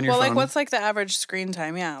 screen time on your Well, phone. like, what's like the average screen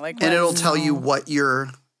time? Yeah, like, and what- it'll tell you what your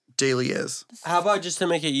daily is. How about just to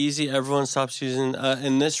make it easy, everyone stops using,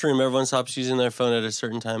 in this room, everyone stops using their phone at a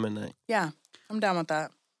certain time at night. Yeah, I'm down with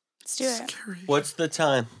that. Let's do it. Scary. What's the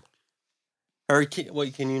time? Or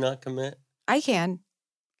can you not commit? I can.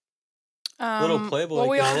 Little Playboy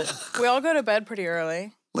Well, can't. we all go to bed pretty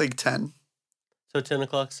early. Like 10. So 10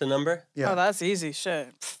 o'clock's the number? Yeah. Oh, that's easy. Shit.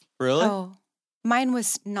 Really? Oh, mine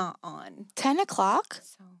was not on. 10 o'clock?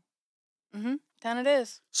 So 10 it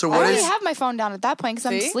is. So I what already is have my phone down at that point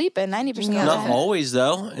because I'm See? sleeping 90% Yeah. of the Not time. always,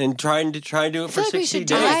 though. And try and do it for feel like we 60 should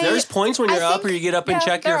do days. it. There's points when I you're up think- or you get up and yeah,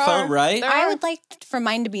 check your there phone, are. right? There I are. would like for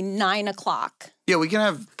mine to be 9 o'clock. Yeah, we can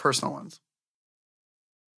have personal ones.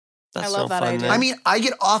 That's I love so that fun, idea. man. I mean, I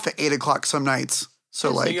get off at 8 o'clock some nights. So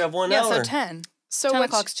So like you have 1 Yeah, hour. so 10. So 10 what's-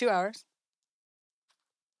 o'clock's 2 hours.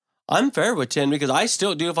 I'm fair with 10 because I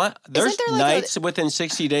still do. There's there like nights within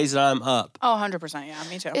 60 days that I'm up. Oh, 100%. Yeah,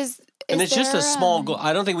 me too. And it's just a there, small goal.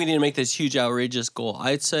 I don't think we need to make this huge, outrageous goal.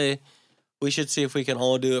 I'd say we should see if we can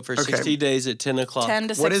all do it for 60 days at 10 o'clock. 10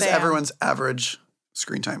 to 6 what is a.m. everyone's average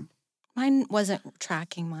screen time? Mine wasn't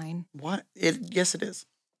tracking mine. What? Yes, it is.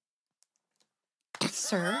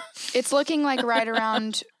 Sir? It's looking like right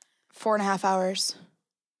around 4.5 hours.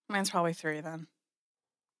 Mine's probably 3 then.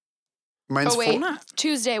 Mine's 4.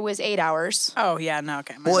 Tuesday was 8 hours. Oh, yeah, no,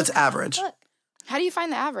 okay. Well, it's average. How do you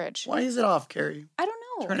find the average? Why is it off, Carrie? I don't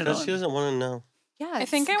know. Turn it Because on. she doesn't want to know. Yeah, I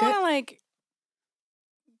think I want to, like,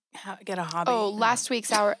 get a hobby. Oh, last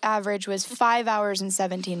week's average was 5 hours and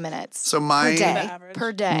 17 minutes. So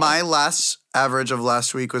Per day. My last average of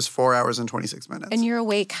last week was 4 hours and 26 minutes. And you're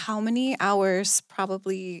awake how many hours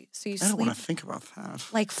probably? So you I don't sleep want to think about that.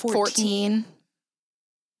 like 14.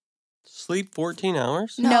 Sleep 14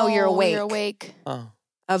 hours? No, you're awake. You're awake. Oh.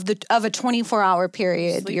 Of a 24-hour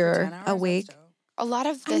period, Sleep for you're 10 hours? awake. That's dope. A lot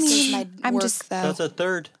of this is my I'm work, just- though. That's a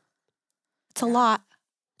third. It's a lot.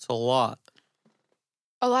 It's a lot.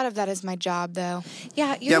 A lot of that is my job, though.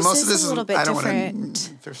 Yeah, yours most is of this a little bit I don't different. want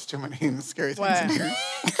to. There's too many scary things What? in here.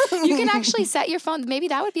 You can actually set your phone. Maybe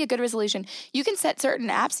that would be a good resolution. You can set certain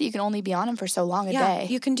apps that you can only be on them for so long a day.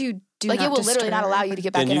 You can do like not it will literally not disturb. allow you to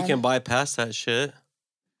get back Then in. you can bypass that shit.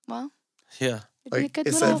 Well, Yeah. it'd be a good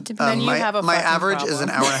it little. said, Then you have a my fucking average is an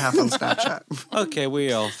problem. hour and a half on Snapchat. Okay,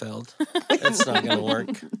 we all failed. It's not going to work.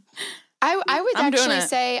 I would I'm doing actually it.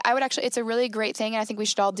 say it's a really great thing, and I think we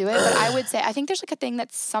should all do it. But I would say I think there's like a thing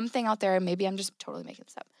that's something out there. Maybe I'm just totally making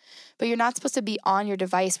this up, but you're not supposed to be on your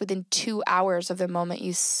device within 2 hours of the moment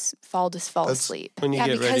you fall asleep. When you Yeah,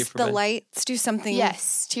 get ready because for the bed. lights do something.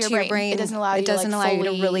 Yes, to your to brain. It doesn't allow you. It doesn't to, allow like, you to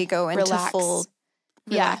fully really go into relax. full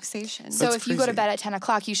Yeah. relaxation. So That's if you go to crazy. bed at 10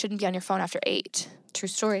 o'clock, you shouldn't be on your phone after 8. True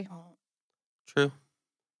story. True.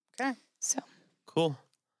 Okay. So Cool.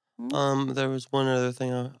 There was one other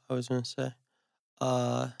thing I was going to say.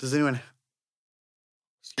 Does anyone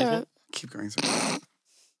Excuse me? keep going? Sorry.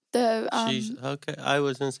 Jeez. Okay, I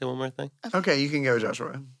was going to say one more thing. Okay, you can go,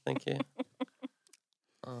 Joshua. Thank you.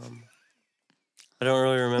 I don't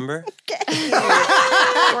really remember. Great. Perfect.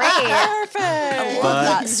 I love But-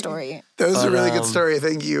 that story. That was a But, really good story.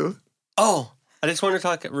 Thank you. Oh, I just want to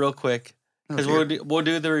talk real quick because we'll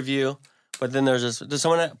do the review. But then there's this. Does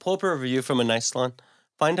someone pull up a review from a nice salon?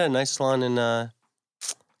 Find a nice salon in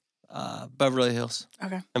Beverly Hills.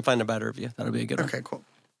 Okay. And find a bad review. That'll be a good one. Okay, cool.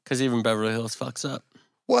 Because even Beverly Hills fucks up.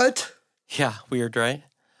 What? Yeah, weird, right?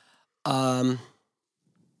 I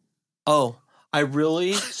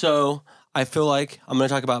feel like I'm going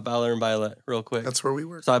to talk about Valor and Violet real quick. That's where we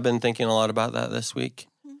work. So I've been thinking a lot about that this week.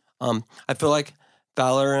 I feel like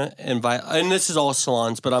Valor and Violet, and this is all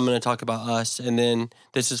salons, but I'm going to talk about us, and then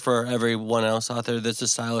this is for everyone else out there that's a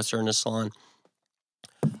stylist or in a salon.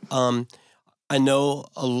 I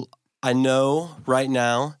know right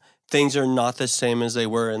now things are not the same as they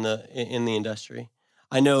were in the industry.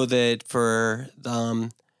 I know that for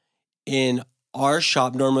in our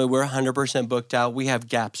shop, normally we're 100% booked out. We have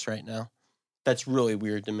gaps right now. That's really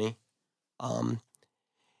weird to me.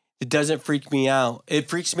 It doesn't freak me out. It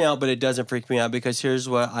freaks me out, but it doesn't freak me out because here's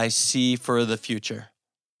what I see for the future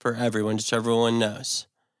for everyone, just so everyone knows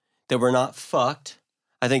that we're not fucked.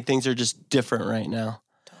 I think things are just different right now.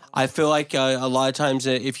 I feel like a lot of times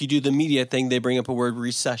if you do the media thing, they bring up a word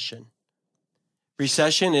recession.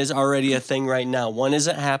 Recession is already a thing right now. One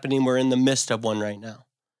isn't happening. We're in the midst of one right now.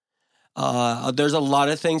 There's a lot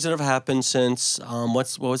of things that have happened since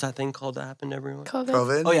what was that thing called that happened to everyone?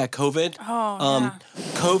 COVID? Oh yeah, COVID. Oh, yeah.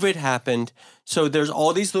 COVID happened. So there's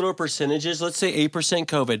all these little percentages. Let's say 8%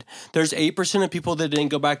 COVID. There's 8% of people that didn't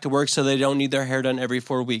go back to work, so they don't need their hair done every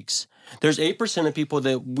 4 weeks. There's 8% of people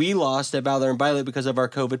that we lost at Valor and Violet because of our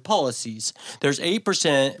COVID policies. There's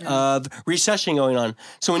 8% of recession going on.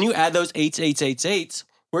 So when you add those eights,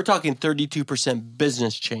 we're talking 32%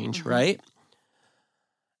 business change, right?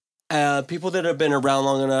 People that have been around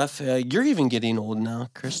long enough, you're even getting old now,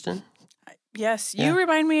 Kristen. Yes, you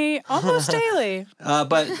remind me almost daily.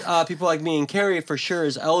 But people like me and Carrie, for sure,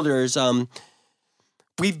 as elders,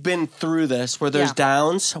 we've been through this where there's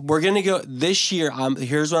downs. We're going to go this year.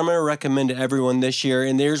 Here's what I'm going to recommend to everyone this year.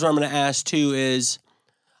 And here's what I'm going to ask too is,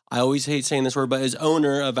 I always hate saying this word, but as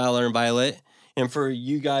owner of Valor and Violet, and for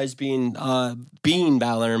you guys being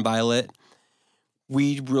Valor and Violet,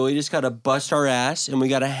 we really just got to bust our ass and we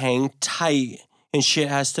got to hang tight and shit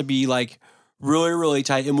has to be like really, really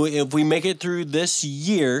tight. And if we make it through this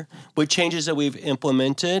year with changes that we've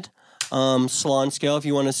implemented, salon scale, if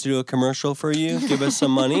you want us to do a commercial for you, give us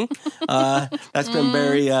some money. That's been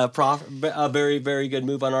a very, very good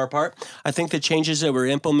move on our part. I think the changes that we're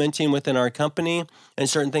implementing within our company and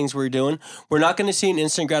certain things we're doing, we're not going to see an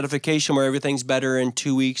instant gratification where everything's better in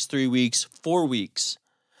 2 weeks, 3 weeks, 4 weeks.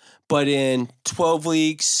 But in 12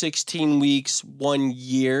 weeks, 16 weeks, 1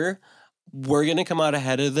 year, we're going to come out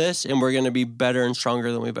ahead of this and we're going to be better and stronger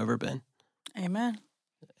than we've ever been. Amen.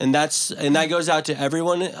 And that goes out to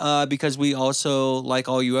everyone because we also like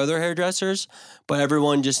all you other hairdressers, but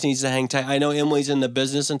everyone just needs to hang tight. I know Emily's in the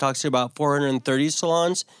business and talks to about 430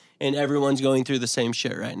 salons, and everyone's going through the same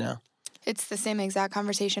shit right now. It's the same exact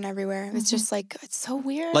conversation everywhere. It's just like, it's so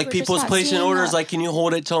weird. Like people's placing orders, like, can you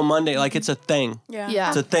hold it till Monday? Like it's a thing. Yeah.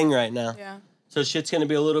 It's a thing right now. Yeah. So shit's going to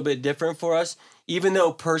be a little bit different for us, even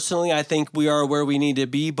though personally I think we are where we need to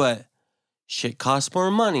be, but shit costs more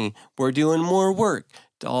money. We're doing more work.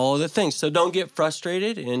 All the things. So don't get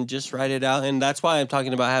frustrated and just write it out. And that's why I'm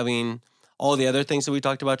talking about having all the other things that we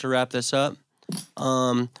talked about to wrap this up.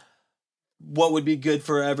 What would be good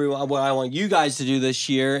for everyone, what I want you guys to do this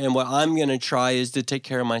year and what I'm going to try is to take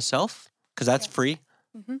care of myself because that's free.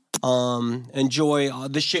 Enjoy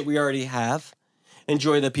the shit we already have.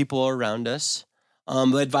 Enjoy the people around us.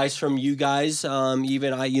 Advice from you guys.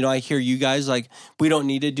 Even I hear you guys like, we don't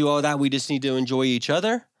need to do all that. We just need to enjoy each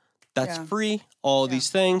other. That's free, all these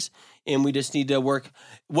things, and we just need to work.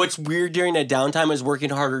 What's weird during a downtime is working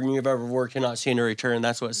harder than you've ever worked and not seeing a return.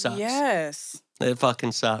 That's what sucks. Yes. It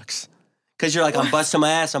fucking sucks. Because you're like, I'm busting my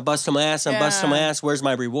ass, busting my ass. Where's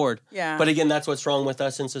my reward? Yeah. But again, that's what's wrong with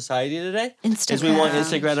us in society today. Instant Is we want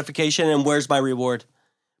instant gratification, and where's my reward?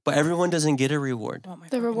 But everyone doesn't get a reward.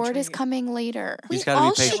 The reward is coming later. You We just gotta all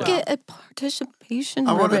be patient. should get a participation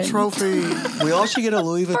I want a ribbon. trophy. We all should get a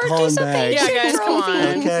Louis Vuitton bag. Yeah, guys, come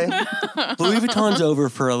on. Okay. Louis Vuitton's over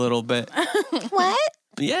for a little bit. What?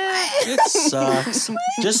 Yeah, it sucks.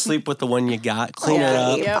 Just sleep with the one you got. Clean it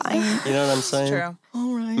up. Yep. You know what I'm saying? True.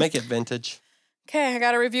 All right. Make it vintage. Okay, I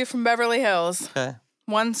got a review from Beverly Hills. Okay.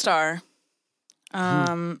 1 star.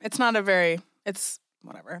 It's not it's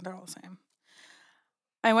whatever. They're all the same.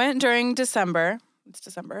 I went during December,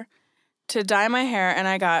 to dye my hair and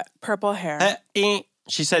I got purple hair.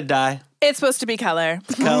 She said dye. It's supposed to be color.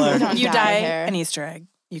 Color. You Dye dye hair. an Easter egg.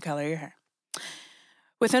 You color your hair.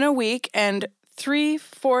 Within a week and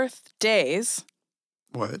 3/4 days.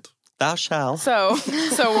 What? Thou shalt. So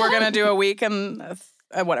we're going to do a week and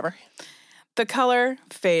whatever. The color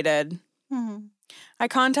faded. I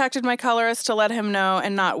contacted my colorist to let him know,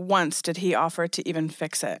 and not once did he offer to even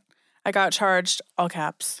fix it. I got charged, all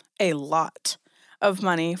caps, a lot of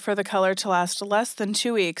money for the color to last less than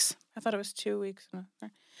 2 weeks. I thought it was 2 weeks.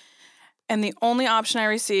 And the only option I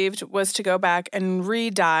received was to go back and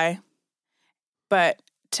re-dye, but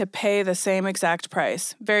to pay the same exact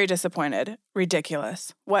price. Very disappointed.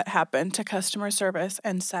 Ridiculous. What happened to customer service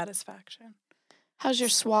and satisfaction? How's your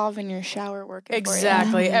suave in your shower working?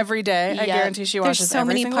 Exactly. Every day. I Yep. guarantee she washes There's so every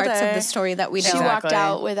many single parts day. of the story that we She don't. walked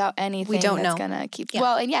out without anything. We don't that's know. gonna keep. Yeah.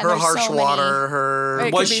 Well, and yeah, Her there's harsh so water, many. her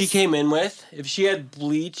It What could be she came in with, if she had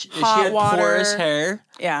bleach, if she hot had water. porous hair,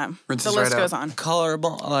 Yeah. Rinses The list right out. goes on.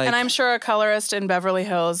 colorable, like, And I'm sure a colorist in Beverly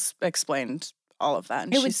Hills explained all of that.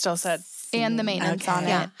 And she would still said, And the maintenance on it.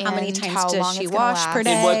 Yeah. How many and times how does long she it's gonna wash per last.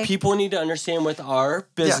 day? and what people need to understand with our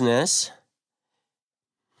business,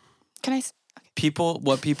 Can I?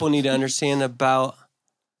 what people need to understand about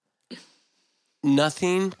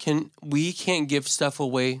we can't give stuff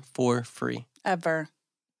away for free. ever.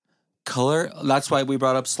 Color, that's why we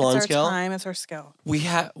brought up salon It's our scale. time. It's our skill. We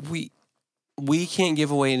can't give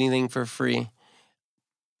away anything for free.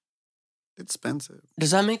 expensive.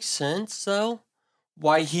 Does that make sense though?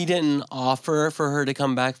 Why he didn't offer for her to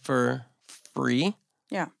come back for free?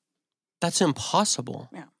 Yeah. That's impossible.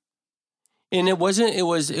 Yeah. And it wasn't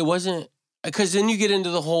because then you get into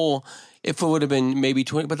the whole, if it would have been maybe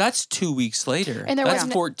 20, but that's 2 weeks later. And there that's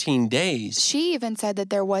wasn't- 14 days. She even said that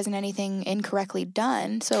there wasn't anything incorrectly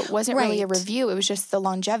done, so it wasn't really a Right. review. It was just the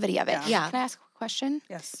longevity of it. Yeah. Can I ask a question?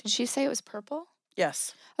 Yes. Did she say it was purple?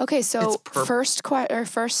 Yes. Okay, so It's purple.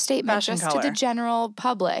 first statement Fashion just to color. the general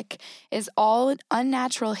public is all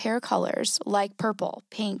unnatural hair colors like purple,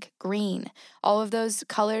 pink, green, all of those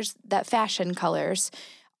colors, that fashion colors,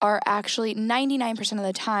 are actually 99% of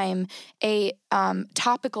the time a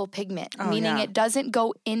topical pigment, meaning yeah. it doesn't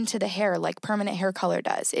go into the hair like permanent hair color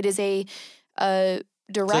does. It is a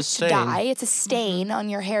direct stain. dye. It's a stain on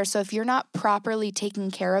your hair. So if you're not properly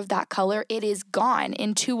taking care of that color, it is gone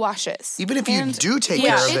in 2 washes. Even if you And- do take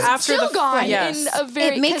yeah, care of it's it. after Still the gone yes. in a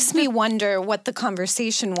very. It makes me wonder what the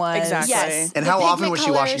conversation was. Exactly. Yes. And The how often pigment was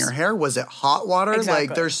she washing colors- her hair? Was it hot water? Exactly.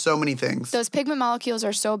 Like, there's so many things. Those pigment molecules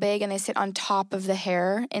are so big and they sit on top of the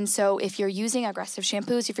hair. And so if you're using aggressive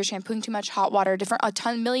shampoos, if you're shampooing too much hot water,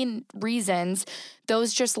 million reasons,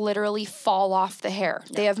 those just literally fall off the hair.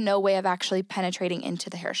 They have no way of actually penetrating into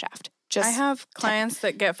the hair shaft. I have clients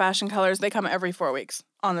that get fashion colors. They come every 4 weeks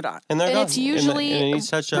on the dot. And they're And gone. it's usually and it needs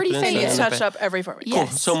touch up pretty and it's faded. It's gonna touched pay. up every 4 weeks. Yeah. Cool.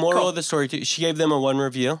 Yes. So moral Cool. of the story too, she gave them a 1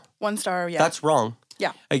 review. 1 star, yeah. That's wrong.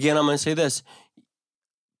 Yeah. Again, I'm going to say this.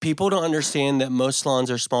 people don't understand that most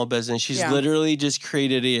salons are small business. She's literally just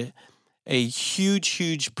created a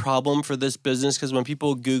huge problem for this business because when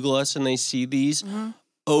people Google us and they see these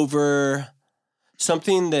over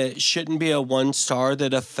something that shouldn't be a 1-star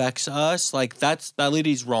that affects us, like that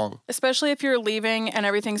lady's wrong. Especially if you're leaving and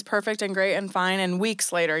everything's perfect and great and fine, and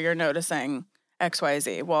weeks later you're noticing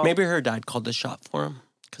XYZ. Well, maybe her dad called the shot for him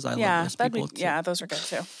because I love those people too. Yeah, those are good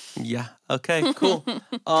too. Yeah. Okay. Cool.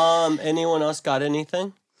 Anyone else got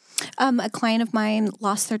anything? A client of mine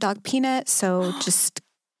lost their dog Peanut, so just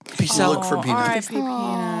peace out. Look for Peanut. R.I.P.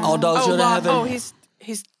 Peanut. All dogs go to heaven. Oh, he's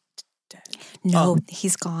dead. No,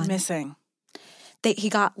 he's gone. Missing. He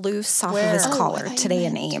got loose off of his collar today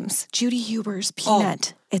in Ames. Judy Huber's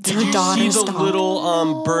Peanut. It's her daughter's dog. See the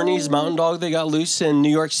little Bernie's mountain dog that got loose in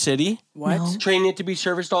New York City? What? No. Training it to be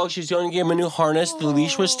service dog. She's going to give him a new harness. The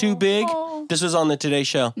leash was too big. This was on the Today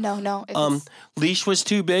Show. No. Leash was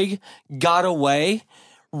too big. Got away.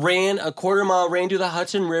 Ran a quarter mile. Ran to the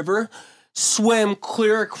Hudson River. Swam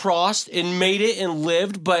clear across and made it and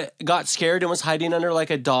lived, but got scared and was hiding under like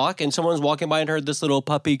a dock. And someone was walking by and heard this little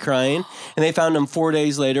puppy crying. And they found him 4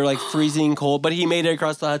 days later, like freezing cold. But he made it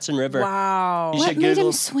across the Hudson River. Wow. What made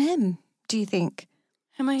him swim, do you think?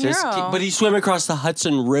 I'm a hero. But he swam across the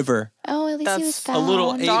Hudson River. Oh, at least he was found. A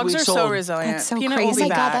little 8 dogs weeks are so old. resilient. That's so Peanut crazy. will be Oh my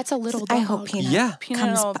back. God, that's a little dog. I hope Peanut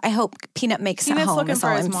I hope Peanut makes it home. looking Is for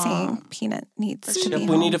all his I'm mom. saying. Peanut needs to be We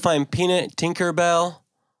home. need to find Peanut, Tinkerbell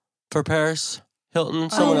for Paris Hilton.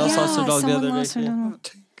 Someone else lost their dog the other day too.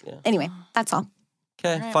 Anyway, that's all.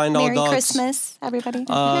 Okay, find all Merry dogs. Christmas, everybody.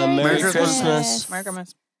 Merry Christmas. Christmas. Merry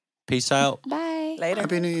Christmas. Peace out. Bye. Later.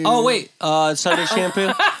 Happy New Year. Oh, wait. Sunday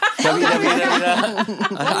Shampoo.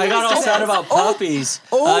 I got all sad about puppies.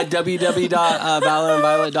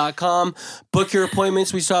 www.valorandviolet.com. Book your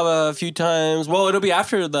appointments. We still have a few times. Well, it'll be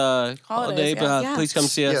after the holiday, but please come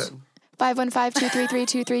see us.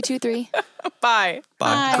 515-233-2323. Bye.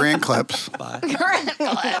 Bye. Grand claps. Bye. Grand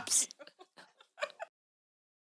collapse.